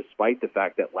A&M, despite the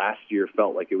fact that last year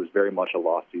felt like it was very much a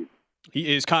lost season.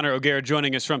 He is Connor O'Gara,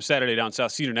 joining us from Saturday Down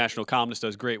South. Senior national columnist,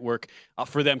 does great work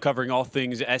for them covering all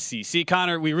things SEC.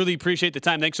 Connor, we really appreciate the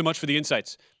time. Thanks so much for the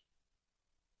insights.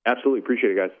 Absolutely.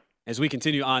 Appreciate it, guys. As we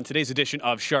continue on today's edition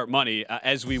of Sharp Money,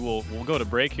 we'll go to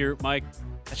break here, Mike.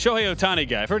 Shohei Ohtani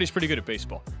guy, I've heard he's pretty good at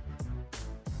baseball.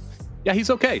 Yeah, he's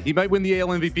okay. He might win the AL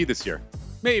MVP this year.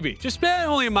 Maybe. Just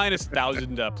only a minus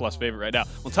 1,000 plus favorite right now.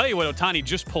 We'll tell you what Ohtani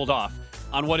just pulled off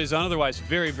on what is an otherwise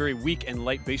very, very weak and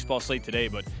light baseball slate today,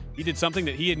 but he did something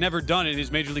that he had never done in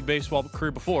his Major League Baseball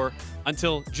career before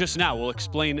until just now. We'll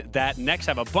explain that next.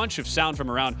 Have a bunch of sound from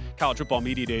around college football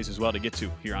media days as well to get to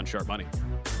here on Sharp Money.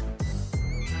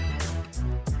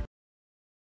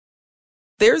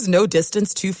 There's no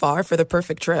distance too far for the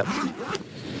perfect trip.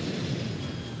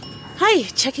 Hi,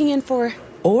 checking in for...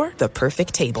 Or the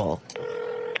perfect table.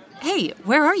 Hey,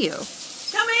 where are you?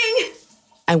 Coming!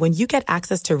 And when you get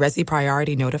access to Resi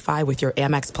Priority Notify with your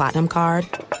Amex Platinum card...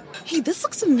 Hey, this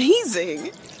looks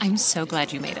amazing. I'm so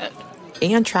glad you made it.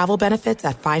 And travel benefits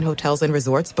at fine hotels and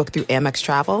resorts booked through Amex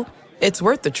Travel, it's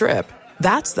worth the trip.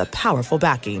 That's the powerful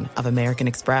backing of American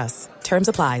Express. Terms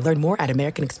apply. Learn more at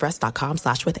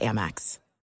americanexpress.com/withAmex.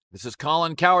 This is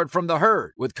Colin Cowherd from The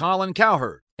Herd with Colin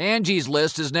Cowherd. Angie's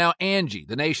List is now Angie,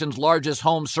 the nation's largest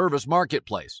home service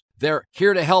marketplace. They're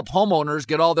here to help homeowners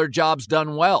get all their jobs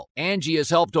done well. Angie has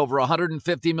helped over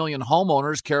 150 million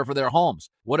homeowners care for their homes.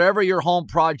 Whatever your home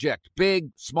project, big,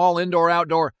 small, indoor,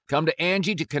 outdoor, come to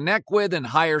Angie to connect with and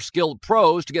hire skilled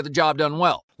pros to get the job done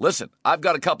well. Listen, I've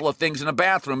got a couple of things in a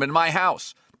bathroom in my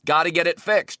house. Got to get it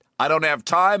fixed. I don't have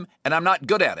time, and I'm not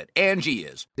good at it. Angie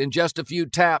is. In just a few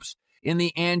taps in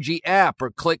the Angie app or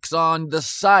clicks on the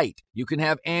site, you can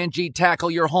have Angie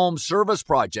tackle your home service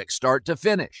project start to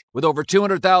finish. With over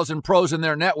 200,000 pros in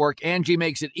their network, Angie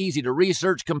makes it easy to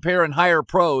research, compare, and hire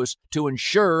pros to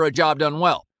ensure a job done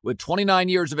well. With 29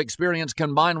 years of experience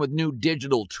combined with new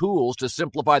digital tools to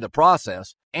simplify the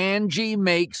process, Angie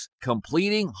makes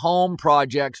completing home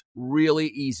projects really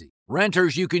easy.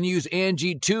 Renters, you can use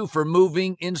Angie too for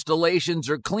moving, installations,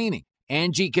 or cleaning.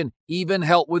 Angie can even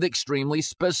help with extremely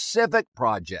specific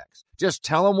projects. Just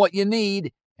tell them what you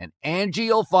need, and Angie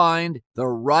will find the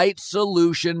right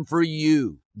solution for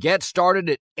you. Get started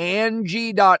at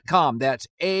Angie.com. That's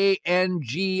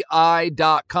ANGI.com,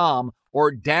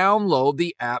 or download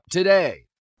the app today.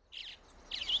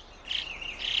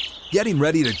 Getting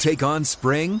ready to take on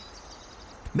spring?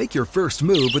 Make your first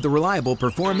move with the reliable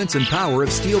performance and power of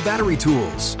Steel battery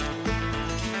tools.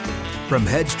 From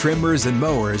hedge trimmers and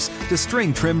mowers to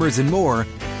string trimmers and more,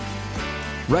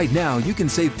 right now you can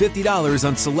save $50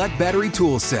 on select battery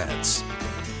tool sets.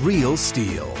 Real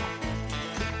Steel.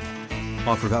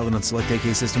 Offer valid on select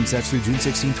AK system sets through June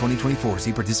 16, 2024.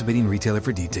 See participating retailer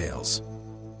for details.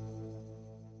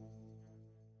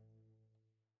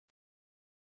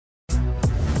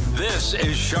 This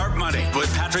is Sharp Money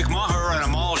with Patrick Maher and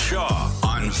Amal Shaw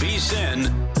on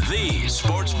VSiN, the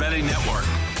Sports Betting Network.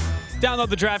 Download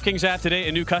the DraftKings app today,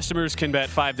 and new customers can bet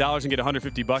 $5 and get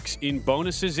 $150 in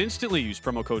bonuses instantly. Use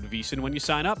promo code VSiN when you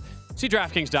sign up. See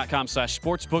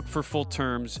DraftKings.com/sportsbook for full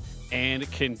terms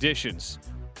and conditions.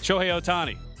 Shohei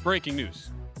Ohtani, breaking news.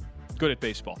 Good at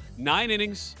baseball. 9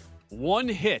 innings, 1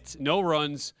 hit, no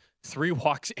runs, 3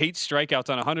 walks, 8 strikeouts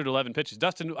on 111 pitches.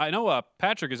 Dustin, I know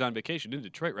Patrick is on vacation in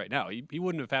Detroit right now. He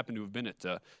wouldn't have happened to have been at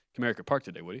Comerica Park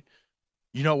today, would he?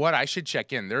 You know what? I should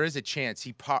check in. There is a chance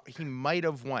he might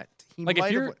have went.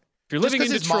 If you're living in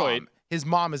Detroit, his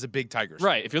mom is a big Tigers fan.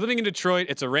 Right. If you're living in Detroit,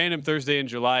 it's a random Thursday in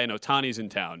July, and Ohtani's in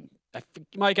town.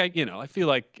 Mike, I feel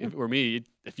like if it were me,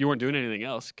 if you weren't doing anything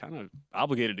else, kind of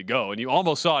obligated to go. And you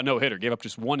almost saw a no-hitter, gave up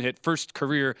just 1 hit, first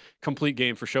career complete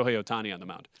game for Shohei Ohtani on the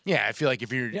mound. Yeah, I feel like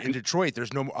if you're in Detroit,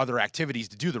 there's no other activities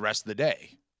to do the rest of the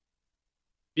day.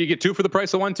 You get 2 for the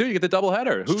price of 1, too. You get the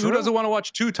doubleheader. Who doesn't want to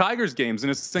watch 2 Tigers games in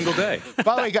a single day?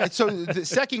 By the way, guys, so the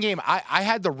second game, I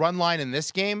had the run line in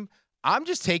this game. I'm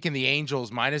just taking the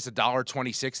Angels minus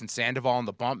 $1.26 and Sandoval on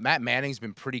the bump. Matt Manning's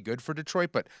been pretty good for Detroit,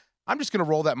 but I'm just going to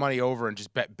roll that money over and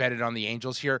just bet it on the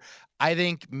Angels here. I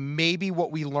think maybe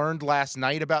what we learned last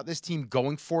night about this team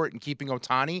going for it and keeping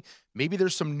Ohtani, maybe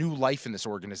there's some new life in this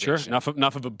organization. Sure,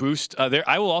 enough of a boost there.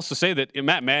 I will also say that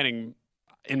Matt Manning,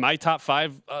 in my top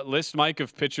 5 list, Mike,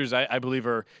 of pitchers, I believe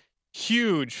are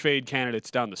huge fade candidates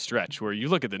down the stretch where you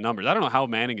look at the numbers. I don't know how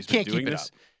Manning has been doing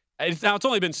this. It's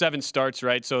only been 7 starts,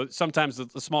 right? So sometimes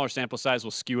the smaller sample size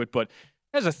will skew it, but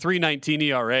has a 3.19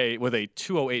 ERA with a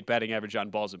 2.08 batting average on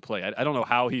balls in play. I don't know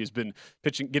how he has been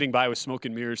pitching, getting by with smoke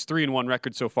and mirrors. 3-1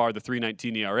 record so far, the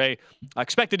 3.19 ERA.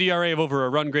 Expected ERA of over a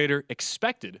run grader.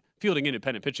 Expected fielding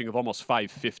independent pitching of almost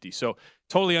 5.50. So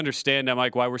totally understand now,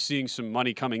 Mike, why we're seeing some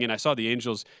money coming in. I saw the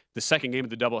Angels, the second game of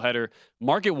the doubleheader,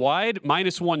 market wide,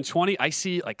 minus 120. I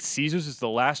see like Caesars is the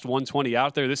last 120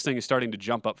 out there. This thing is starting to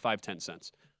jump up 5-10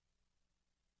 cents.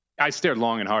 I stared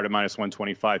long and hard at minus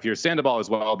 125 here. Sandoval as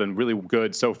well been really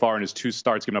good so far in his 2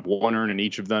 starts, giving up 1 earn in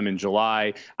each of them in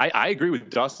July. I agree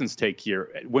with Dustin's take here.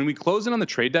 When we close in on the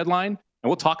trade deadline, and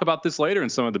we'll talk about this later in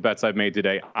some of the bets I've made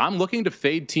today, I'm looking to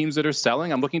fade teams that are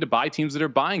selling. I'm looking to buy teams that are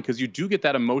buying because you do get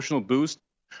that emotional boost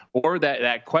or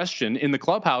that question in the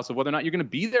clubhouse of whether or not you're going to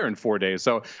be there in 4 days.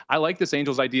 So I like this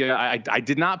Angels idea. I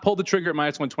did not pull the trigger at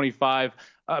minus 125,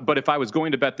 but if I was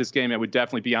going to bet this game, it would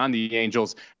definitely be on the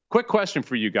Angels. Quick question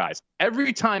for you guys.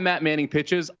 Every time Matt Manning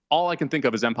pitches, all I can think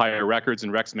of is Empire Records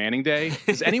and Rex Manning Day.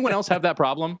 Does anyone else have that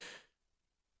problem?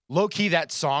 Low key,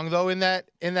 that song though in that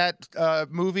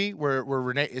movie where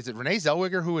Renee, is it Renee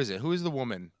Zellweger? Who is it? Who is the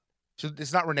woman?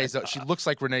 It's not Renee. She looks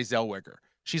like Renee Zellweger.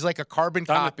 She's like a carbon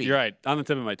copy. You're right. On the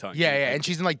tip of my tongue. Yeah, and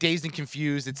she's in like Dazed and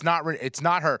Confused. It's not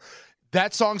her.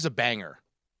 That song's a banger.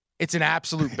 It's an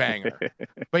absolute banger.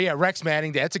 But yeah, Rex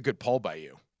Manning Day. That's a good poll by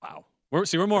you. Wow.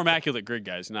 We're more immaculate grid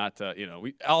guys, not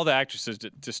all the actresses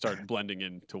just start blending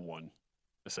into one,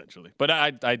 essentially. But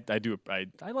I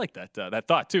like that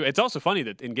thought too. It's also funny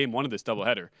that in game 1 of this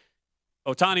doubleheader,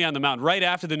 Ohtani on the mound right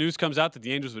after the news comes out that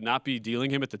the Angels would not be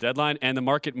dealing him at the deadline, and the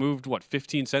market moved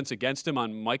 15 cents against him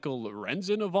on Michael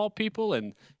Lorenzen of all people,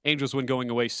 and Angels win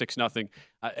going away 6-0,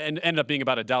 and ended up being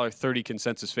about $1.30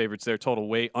 consensus favorites there, total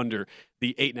way under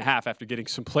the 8.5 after getting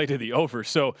some play to the over.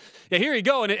 So yeah, here you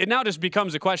go, and it now just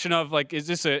becomes a question of like,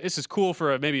 this is cool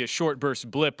for maybe a short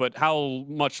burst blip, but how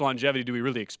much longevity do we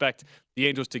really expect the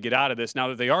Angels to get out of this now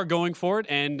that they are going for it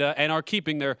and are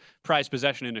keeping their prized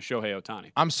possession in a Shohei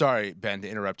Ohtani? I'm sorry, Ben, to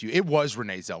interrupt you. It was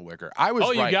Renee Zellweger. I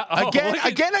was right.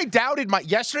 Again, I doubted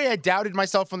yesterday I doubted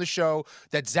myself on the show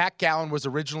that Zach Gallen was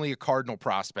originally a Cardinal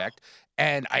prospect.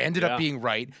 and I ended up being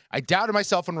right. I doubted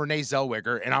myself on Renee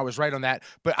Zellweger, and I was right on that.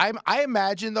 But I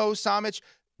imagine, though, Samich,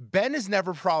 Ben has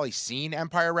never probably seen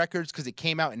Empire Records because it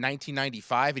came out in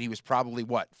 1995, and he was probably,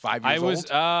 5 years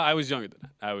old? I was younger than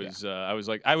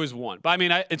that. I was one. But I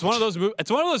mean, it's one of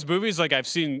those movies like I've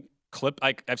seen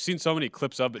so many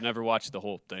clips of, but never watched the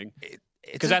whole thing.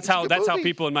 Because that's how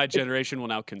people in my generation will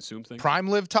now consume things. Prime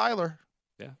Liv Tyler.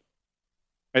 Yeah.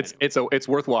 It's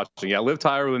worth watching. Yeah, Liv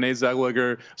Tyler, Renee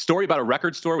Zellweger, story about a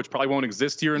record store, which probably won't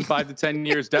exist here in 5 to 10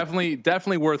 years.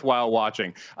 Definitely worthwhile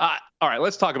watching. All right,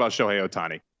 let's talk about Shohei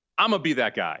Ohtani. I'm going to be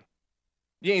that guy.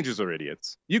 The Angels are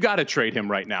idiots. You got to trade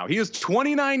him right now. He is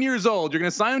 29 years old. You're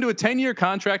going to sign him to a 10-year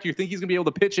contract. You think he's going to be able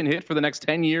to pitch and hit for the next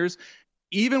 10 years?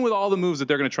 Even with all the moves that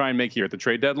they're going to try and make here at the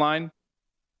trade deadline,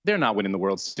 they're not winning the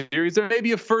World Series. There may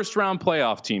be a first-round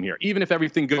playoff team here, even if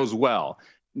everything goes well.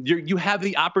 You have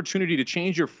the opportunity to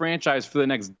change your franchise for the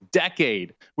next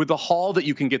decade with the haul that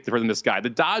you can get from this guy.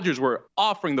 The Dodgers were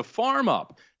offering the farm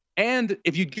up. And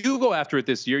if you do go after it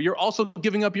this year, you're also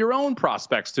giving up your own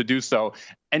prospects to do so.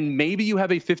 And maybe you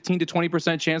have a 15 to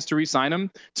 20% chance to re-sign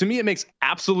him. To me, it makes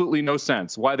absolutely no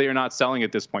sense why they are not selling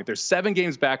at this point. They're 7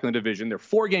 games back in the division. They're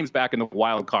 4 games back in the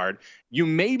wild card. You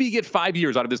maybe get 5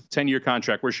 years out of this 10-year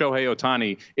contract where Shohei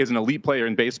Ohtani is an elite player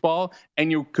in baseball,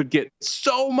 and you could get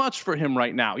so much for him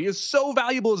right now. He is so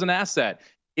valuable as an asset.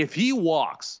 If he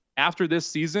walks after this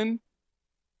season,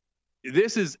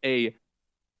 this is a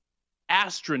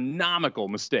astronomical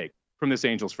mistake from this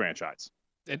Angels franchise.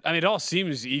 It all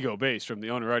seems ego-based from the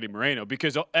owner, Artie Moreno,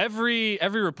 because every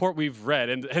report we've read,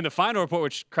 and the final report,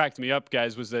 which cracked me up,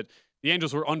 guys, was that the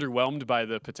Angels were underwhelmed by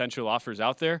the potential offers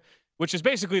out there, which is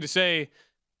basically to say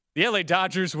the LA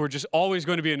Dodgers were just always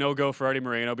going to be a no-go for Artie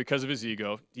Moreno because of his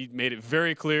ego. He made it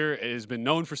very clear. It has been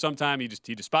known for some time. He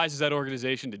despises that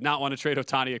organization, did not want to trade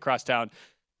Ohtani across town.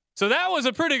 So that was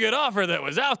a pretty good offer that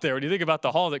was out there when you think about the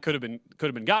haul that could have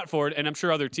been got for it. And I'm sure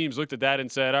other teams looked at that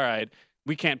and said, all right,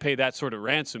 we can't pay that sort of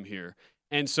ransom here.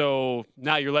 And so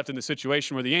now you're left in the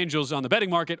situation where the Angels on the betting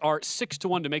market are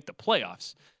 6-1 to make the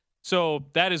playoffs. So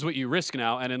that is what you risk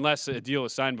now. And unless a deal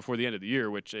is signed before the end of the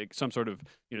year, which some sort of,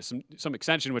 some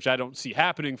extension, which I don't see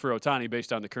happening for Ohtani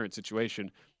based on the current situation,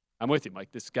 I'm with you,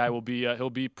 Mike. This guy will be, he'll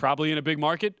be probably in a big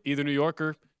market, either New York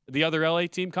or the other LA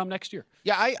team come next year.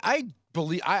 Yeah,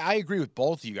 I agree with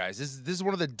both of you guys. This is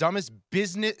one of the dumbest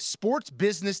sports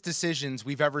business decisions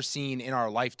we've ever seen in our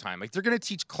lifetime. Like, they're going to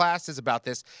teach classes about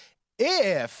this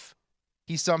if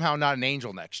he's somehow not an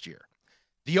Angel next year.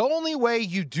 The only way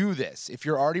you do this, if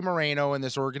you're Artie Moreno in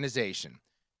this organization,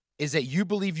 is that you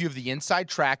believe you have the inside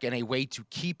track and a way to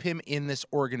keep him in this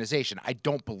organization. I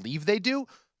don't believe they do,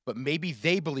 but maybe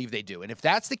they believe they do. And if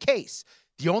that's the case,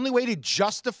 the only way to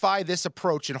justify this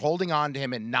approach and holding on to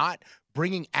him and not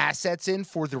bringing assets in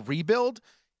for the rebuild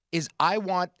is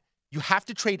you have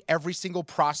to trade every single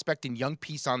prospect and young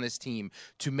piece on this team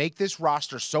to make this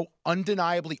roster so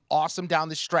undeniably awesome down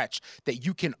the stretch that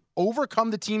you can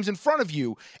overcome the teams in front of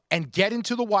you and get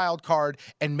into the wild card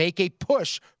and make a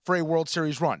push for a World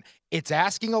Series run. It's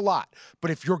asking a lot,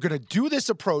 but if you're going to do this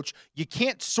approach, you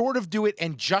can't sort of do it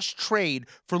and just trade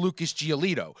for Lucas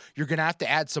Giolito. You're going to have to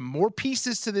add some more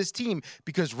pieces to this team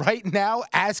because right now,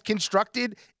 as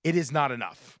constructed, it is not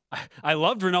enough. I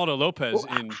loved Ronaldo Lopez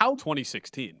in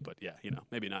 2016, but yeah,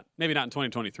 maybe not in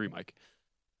 2023, Mike.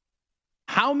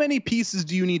 How many pieces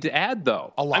do you need to add,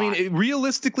 though? A lot. I mean,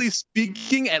 realistically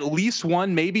speaking, at least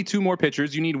 1, maybe 2 more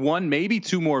pitchers. You need 1, maybe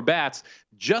 2 more bats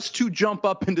just to jump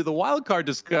up into the wild card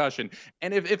discussion.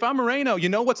 And if I'm Moreno, you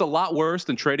know what's a lot worse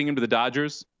than trading him to the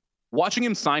Dodgers? Watching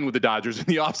him sign with the Dodgers in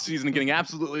the offseason and getting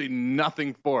absolutely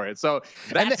nothing for it. So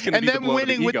that's going to be the blow to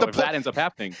the ego if that ends up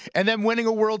happening. And then winning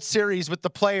a World Series with the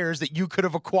players that you could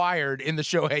have acquired in the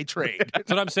Shohei trade. That's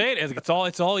what I'm saying. It's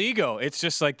all ego. It's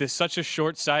just like this such a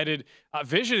short-sighted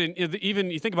vision. And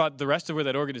even you think about the rest of where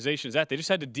that organization is at. They just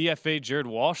had to DFA Jared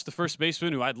Walsh, the first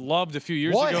baseman, who I'd loved a few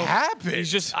years ago. What happened?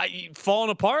 He's just falling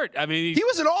apart. I mean, he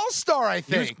was an all-star, I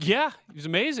think. He was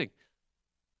amazing.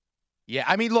 Yeah,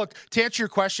 I mean, look, to answer your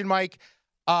question, Mike,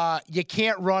 you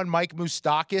can't run Mike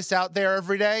Moustakas out there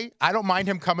every day. I don't mind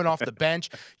him coming off the bench.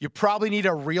 You probably need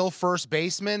a real first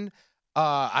baseman.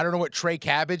 I don't know what Trey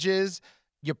Cabbage is.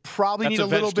 You probably need a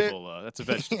little bit. That's a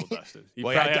vegetable, Dustin. You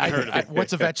well, probably haven't heard of it.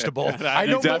 What's a vegetable? I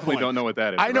definitely don't know what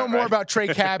that is. I know more about Trey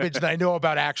Cabbage than I know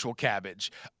about actual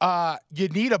cabbage. You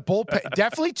need a bullpen,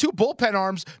 definitely 2 bullpen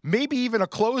arms, maybe even a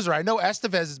closer. I know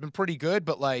Estevez has been pretty good,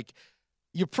 but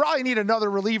you probably need another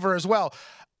reliever as well.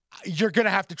 you're going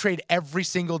to have to trade every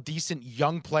single decent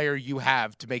young player you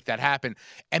have to make that happen.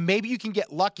 And maybe you can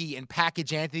get lucky and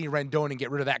package Anthony Rendon and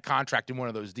get rid of that contract in one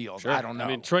of those deals. Sure. I don't know. I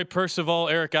mean, Troy Percival,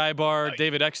 Eric Ibar,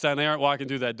 David Eckstein, they aren't walking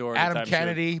through that door. Adam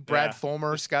Kennedy, soon. Brad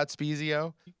Fulmer, Scott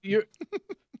Spezio.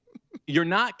 You're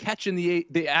not catching the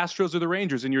Astros or the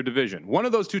Rangers in your division. One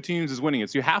of those two teams is winning it.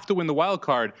 So you have to win the wild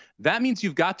card. That means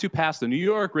you've got to pass the New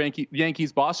York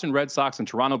Yankees, Boston Red Sox, and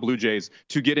Toronto Blue Jays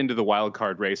to get into the wild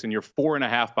card race. And you're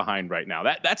 4.5 behind right now.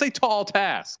 That's a tall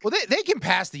task. Well, they can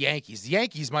pass the Yankees. The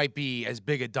Yankees might be as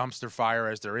big a dumpster fire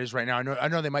as there is right now. I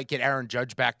know they might get Aaron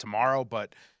Judge back tomorrow,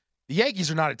 but the Yankees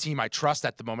are not a team I trust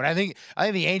at the moment. I think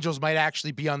the Angels might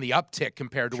actually be on the uptick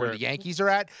compared to where the Yankees are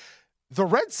at. The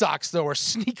Red Sox, though, are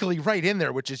sneakily right in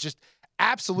there, which is just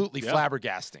absolutely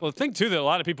flabbergasting. Well, the thing, too, that a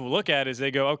lot of people look at is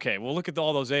they go, okay, well, look at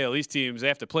all those AL East teams. They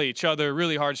have to play each other,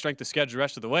 really hard strength of schedule the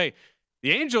rest of the way.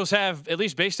 The Angels have, at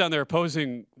least based on their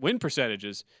opposing win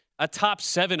percentages, a top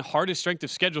 7 hardest strength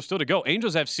of schedule still to go.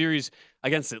 Angels have series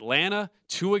against Atlanta,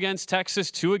 2 against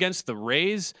Texas, 2 against the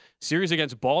Rays, series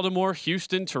against Baltimore,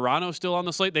 Houston, Toronto still on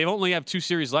the slate. They only have 2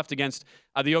 series left against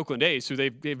the Oakland A's, who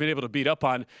they've been able to beat up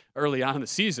on early on in the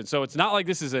season. So it's not like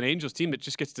this is an Angels team that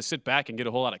just gets to sit back and get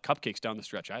a whole lot of cupcakes down the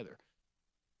stretch either.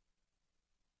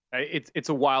 It's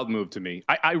a wild move to me.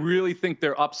 I really think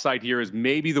their upside here is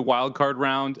maybe the wild card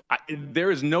round. There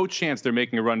is no chance they're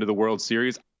making a run to the World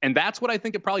Series. And that's what I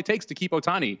think it probably takes to keep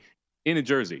Ohtani in a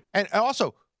jersey. And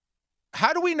also,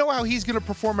 how do we know how he's going to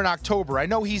perform in October? I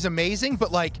know he's amazing,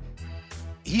 but,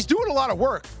 he's doing a lot of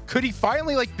work. Could he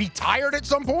finally, be tired at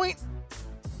some point?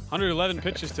 111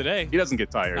 pitches today. He doesn't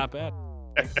get tired. Not bad.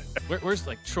 Where's,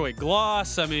 Troy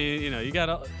Gloss? I mean, you got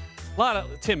a lot of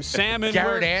Tim Salmon.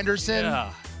 Garrett Anderson.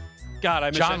 Yeah. God,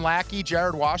 I miss John Lackey,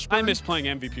 Jared Washburn. I miss playing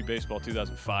MVP baseball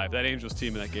 2005. That Angels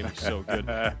team in that game was so good.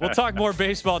 We'll talk more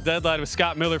baseball deadline with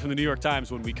Scott Miller from the New York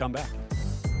Times when we come back.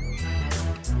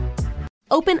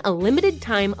 Open a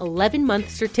limited-time 11-month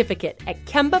certificate at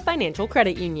Kemba Financial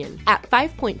Credit Union. At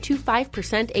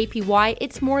 5.25% APY,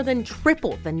 it's more than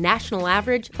triple the national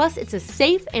average, plus it's a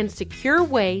safe and secure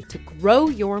way to grow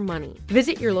your money.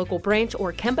 Visit your local branch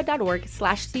or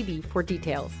kemba.org/cb for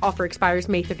details. Offer expires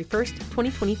May 31st,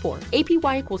 2024.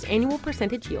 APY equals annual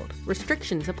percentage yield.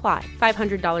 Restrictions apply.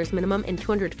 $500 minimum and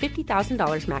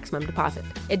 $250,000 maximum deposit.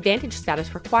 Advantage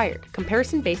status required.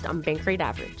 Comparison based on bank rate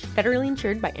average. Federally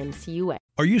insured by NCUA.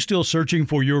 Are you still searching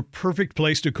for your perfect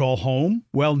place to call home?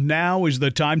 Well, now is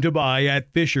the time to buy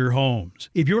at Fisher Homes.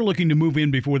 If you're looking to move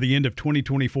in before the end of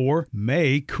 2024,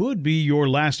 May could be your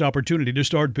last opportunity to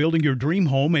start building your dream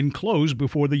home and close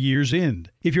before the year's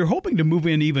end. If you're hoping to move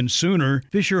in even sooner,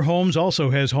 Fisher Homes also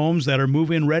has homes that are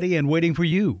move-in ready and waiting for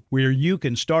you, where you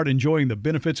can start enjoying the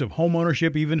benefits of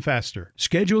homeownership even faster.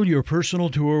 Schedule your personal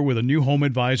tour with a new home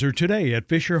advisor today at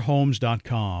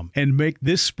FisherHomes.com and make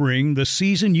this spring the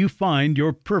season you find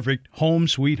your perfect home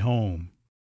sweet home.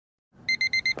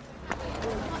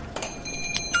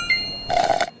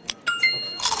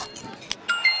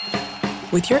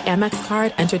 With your Amex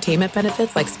card, entertainment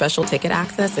benefits like special ticket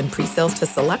access and pre-sales to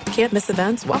select can't-miss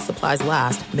events while supplies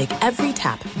last make every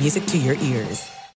tap music to your ears.